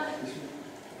читается она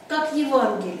как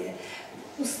Евангелие.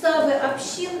 Уставы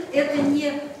общин – это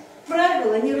не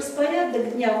правило, не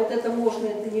распорядок дня, вот это можно,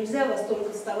 это нельзя, во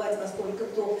столько вставать, во столько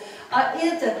то. А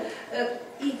это,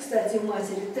 и, кстати, у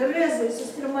матери Терезы, и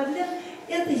сестры Мадлен,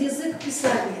 это язык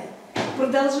Писания.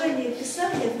 Продолжение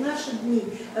Писания в наши дни.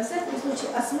 Во всяком случае,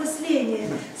 осмысление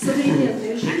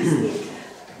современной жизни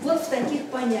вот в таких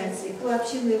понятиях. У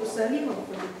общины Иерусалима,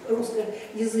 в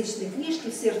русскоязычной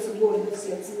книжке «В сердце города, в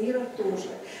сердце мира» тоже.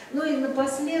 Ну и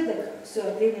напоследок, все,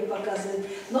 время показывает,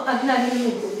 но 1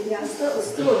 минута у меня осталась,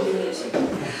 строгая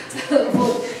очень.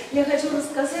 Вот. Я хочу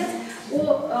рассказать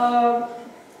о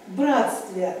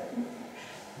братстве.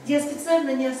 Я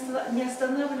специально не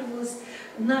останавливалась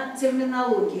на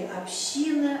терминологии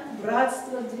община,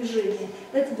 братство, движение.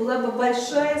 Это была бы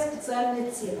большая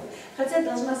специальная тема. Хотя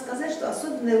должна сказать, что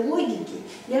особенной логики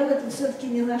я в этом все-таки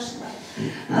не нашла.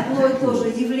 Одно и то же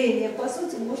явление, по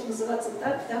сути, может называться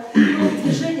так, но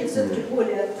движение все-таки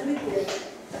более открытое,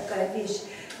 такая вещь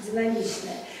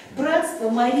динамичная. Братство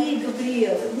Марии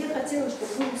Габриэлы. Мне хотелось,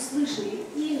 чтобы вы услышали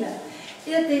имя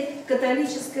этой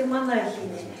католической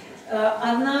монахини.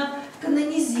 Она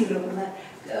канонизирована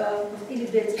или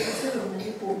беатифицирована,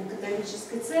 не помню,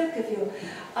 католической церковью,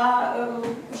 а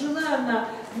жила она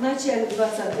в начале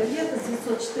 20 века, с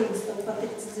 914 по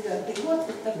 39 год,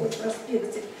 в такой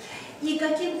проспекте, и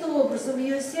каким-то образом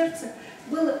ее сердце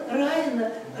было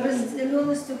ранено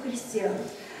разделенностью христиан.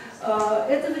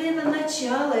 Это время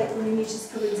начала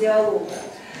экуменического диалога.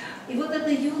 И вот эта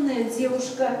юная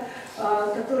девушка,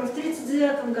 которая в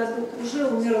 1939 году уже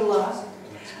умерла,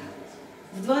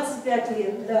 в 25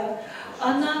 лет, да,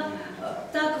 она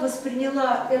так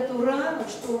восприняла эту рану,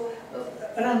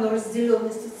 рану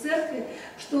разделенности церкви,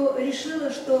 что решила,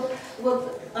 что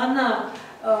вот она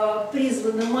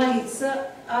призвана молиться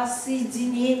о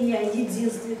соединении, о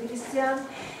единстве христиан,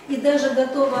 и даже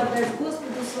готова отдать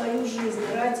Господу свою жизнь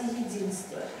ради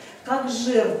единства, как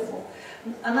жертву.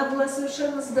 Она была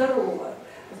совершенно здорова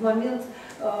в момент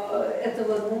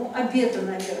этого, обета,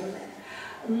 наверное.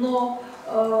 Но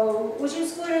очень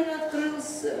скоро у нее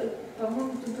открылся,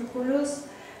 по-моему, туберкулез,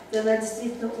 и она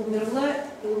действительно умерла,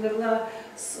 и умерла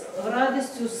с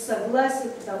радостью, с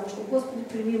согласием, потому что Господи,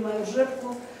 прими мою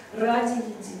жертву ради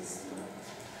единства.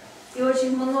 И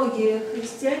очень многие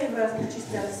христиане в разных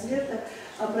частях света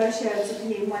обращаются к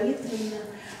ней молитвенно: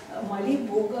 моли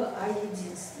Бога о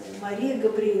единстве. Мария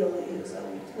Габриэла ее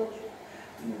зовут. Вот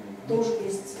тоже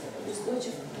есть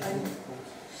листочек о ней.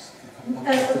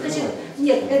 Значит,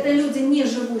 нет, это люди, не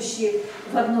живущие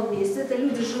в одном месте, это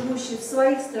люди, живущие в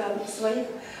своих странах, в своих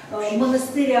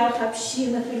монастырях,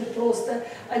 общинах или просто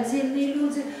отдельные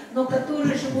люди, но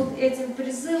которые живут этим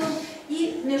призывом,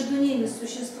 и между ними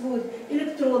существует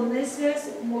электронная связь,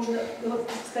 можно,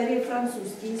 скорее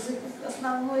французский язык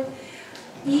основной,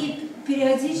 и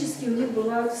периодически у них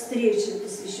бывают встречи,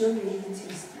 посвященные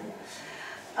единству.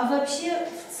 А вообще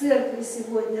в церкви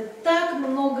сегодня так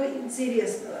много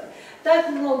интересного, так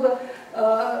много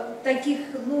таких,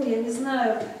 я не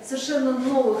знаю, совершенно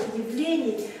новых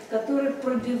явлений, которые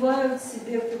пробивают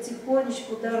себе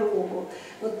потихонечку дорогу.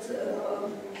 Вот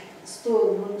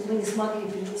мы не смогли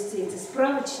принести эти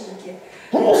справочники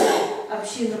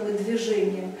общинам и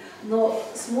движениям, но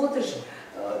смотришь,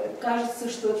 кажется,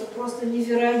 что это просто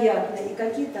невероятно. И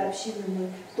какие-то общины мы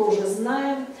тоже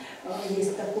знаем.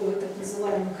 Есть такое так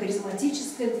называемое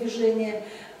харизматическое движение.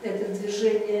 Это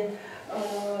движение,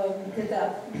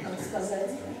 это, как сказать,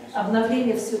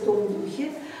 обновление в Святом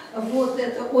Духе. Вот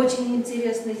это очень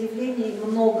интересное явление, и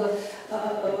много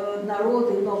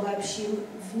народа, и много общин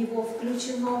в него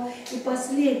включено. И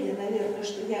последнее, наверное,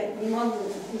 что я не могу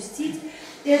упустить,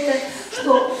 это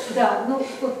что, да,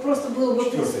 вот просто было бы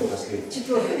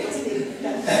четвертое последнее,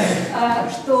 да,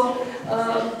 что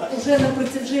уже на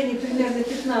протяжении примерно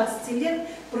 15 лет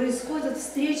происходят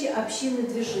встречи общин и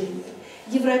движений.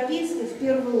 Европейские в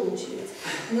первую очередь.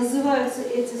 Называются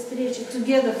эти встречи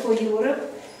Together for Europe,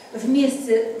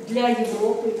 вместе для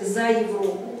Европы или за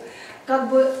Европу. Как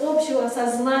бы общего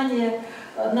осознания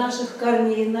наших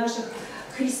корней, наших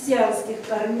христианских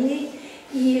корней.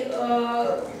 И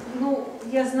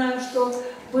я знаю, что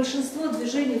большинство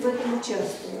движений в этом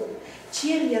участвовало.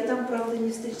 Чель я там, правда,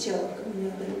 не встречала, как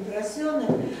меня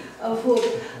вот.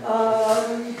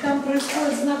 Там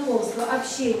происходит знакомство,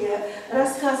 общение,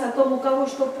 рассказ о том, у кого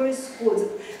что происходит,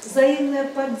 взаимная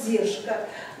поддержка.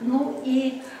 Ну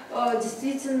и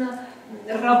действительно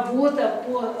работа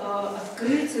по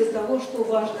открытию того, что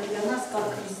важно для нас, как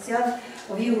христиан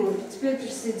в Европе. Теперь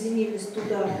присоединились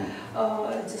туда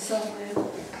эти самые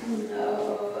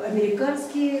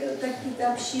американские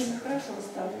какие-то общины, хорошо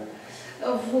оставлено.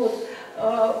 Вот.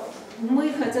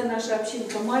 Мы, хотя наша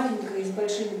общинка маленькая и с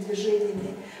большими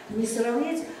движениями не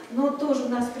сравнить, но тоже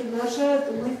нас приглашают,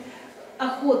 и мы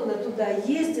охотно туда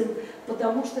ездим,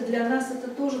 потому что для нас это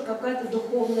тоже какая-то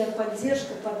духовная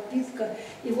поддержка, подпитка.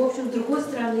 И, в общем, с другой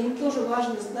стороны, им тоже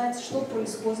важно знать, что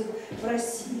происходит в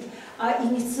России. А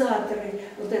инициаторы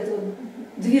вот этого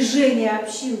движения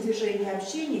общин, движения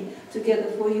общиний,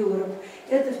 Together for Europe,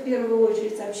 это в первую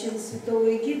очередь общины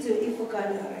Святого Эгидио и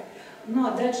фоколяры. Ну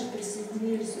а дальше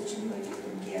присоединились очень многие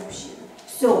другие общины.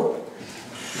 Все.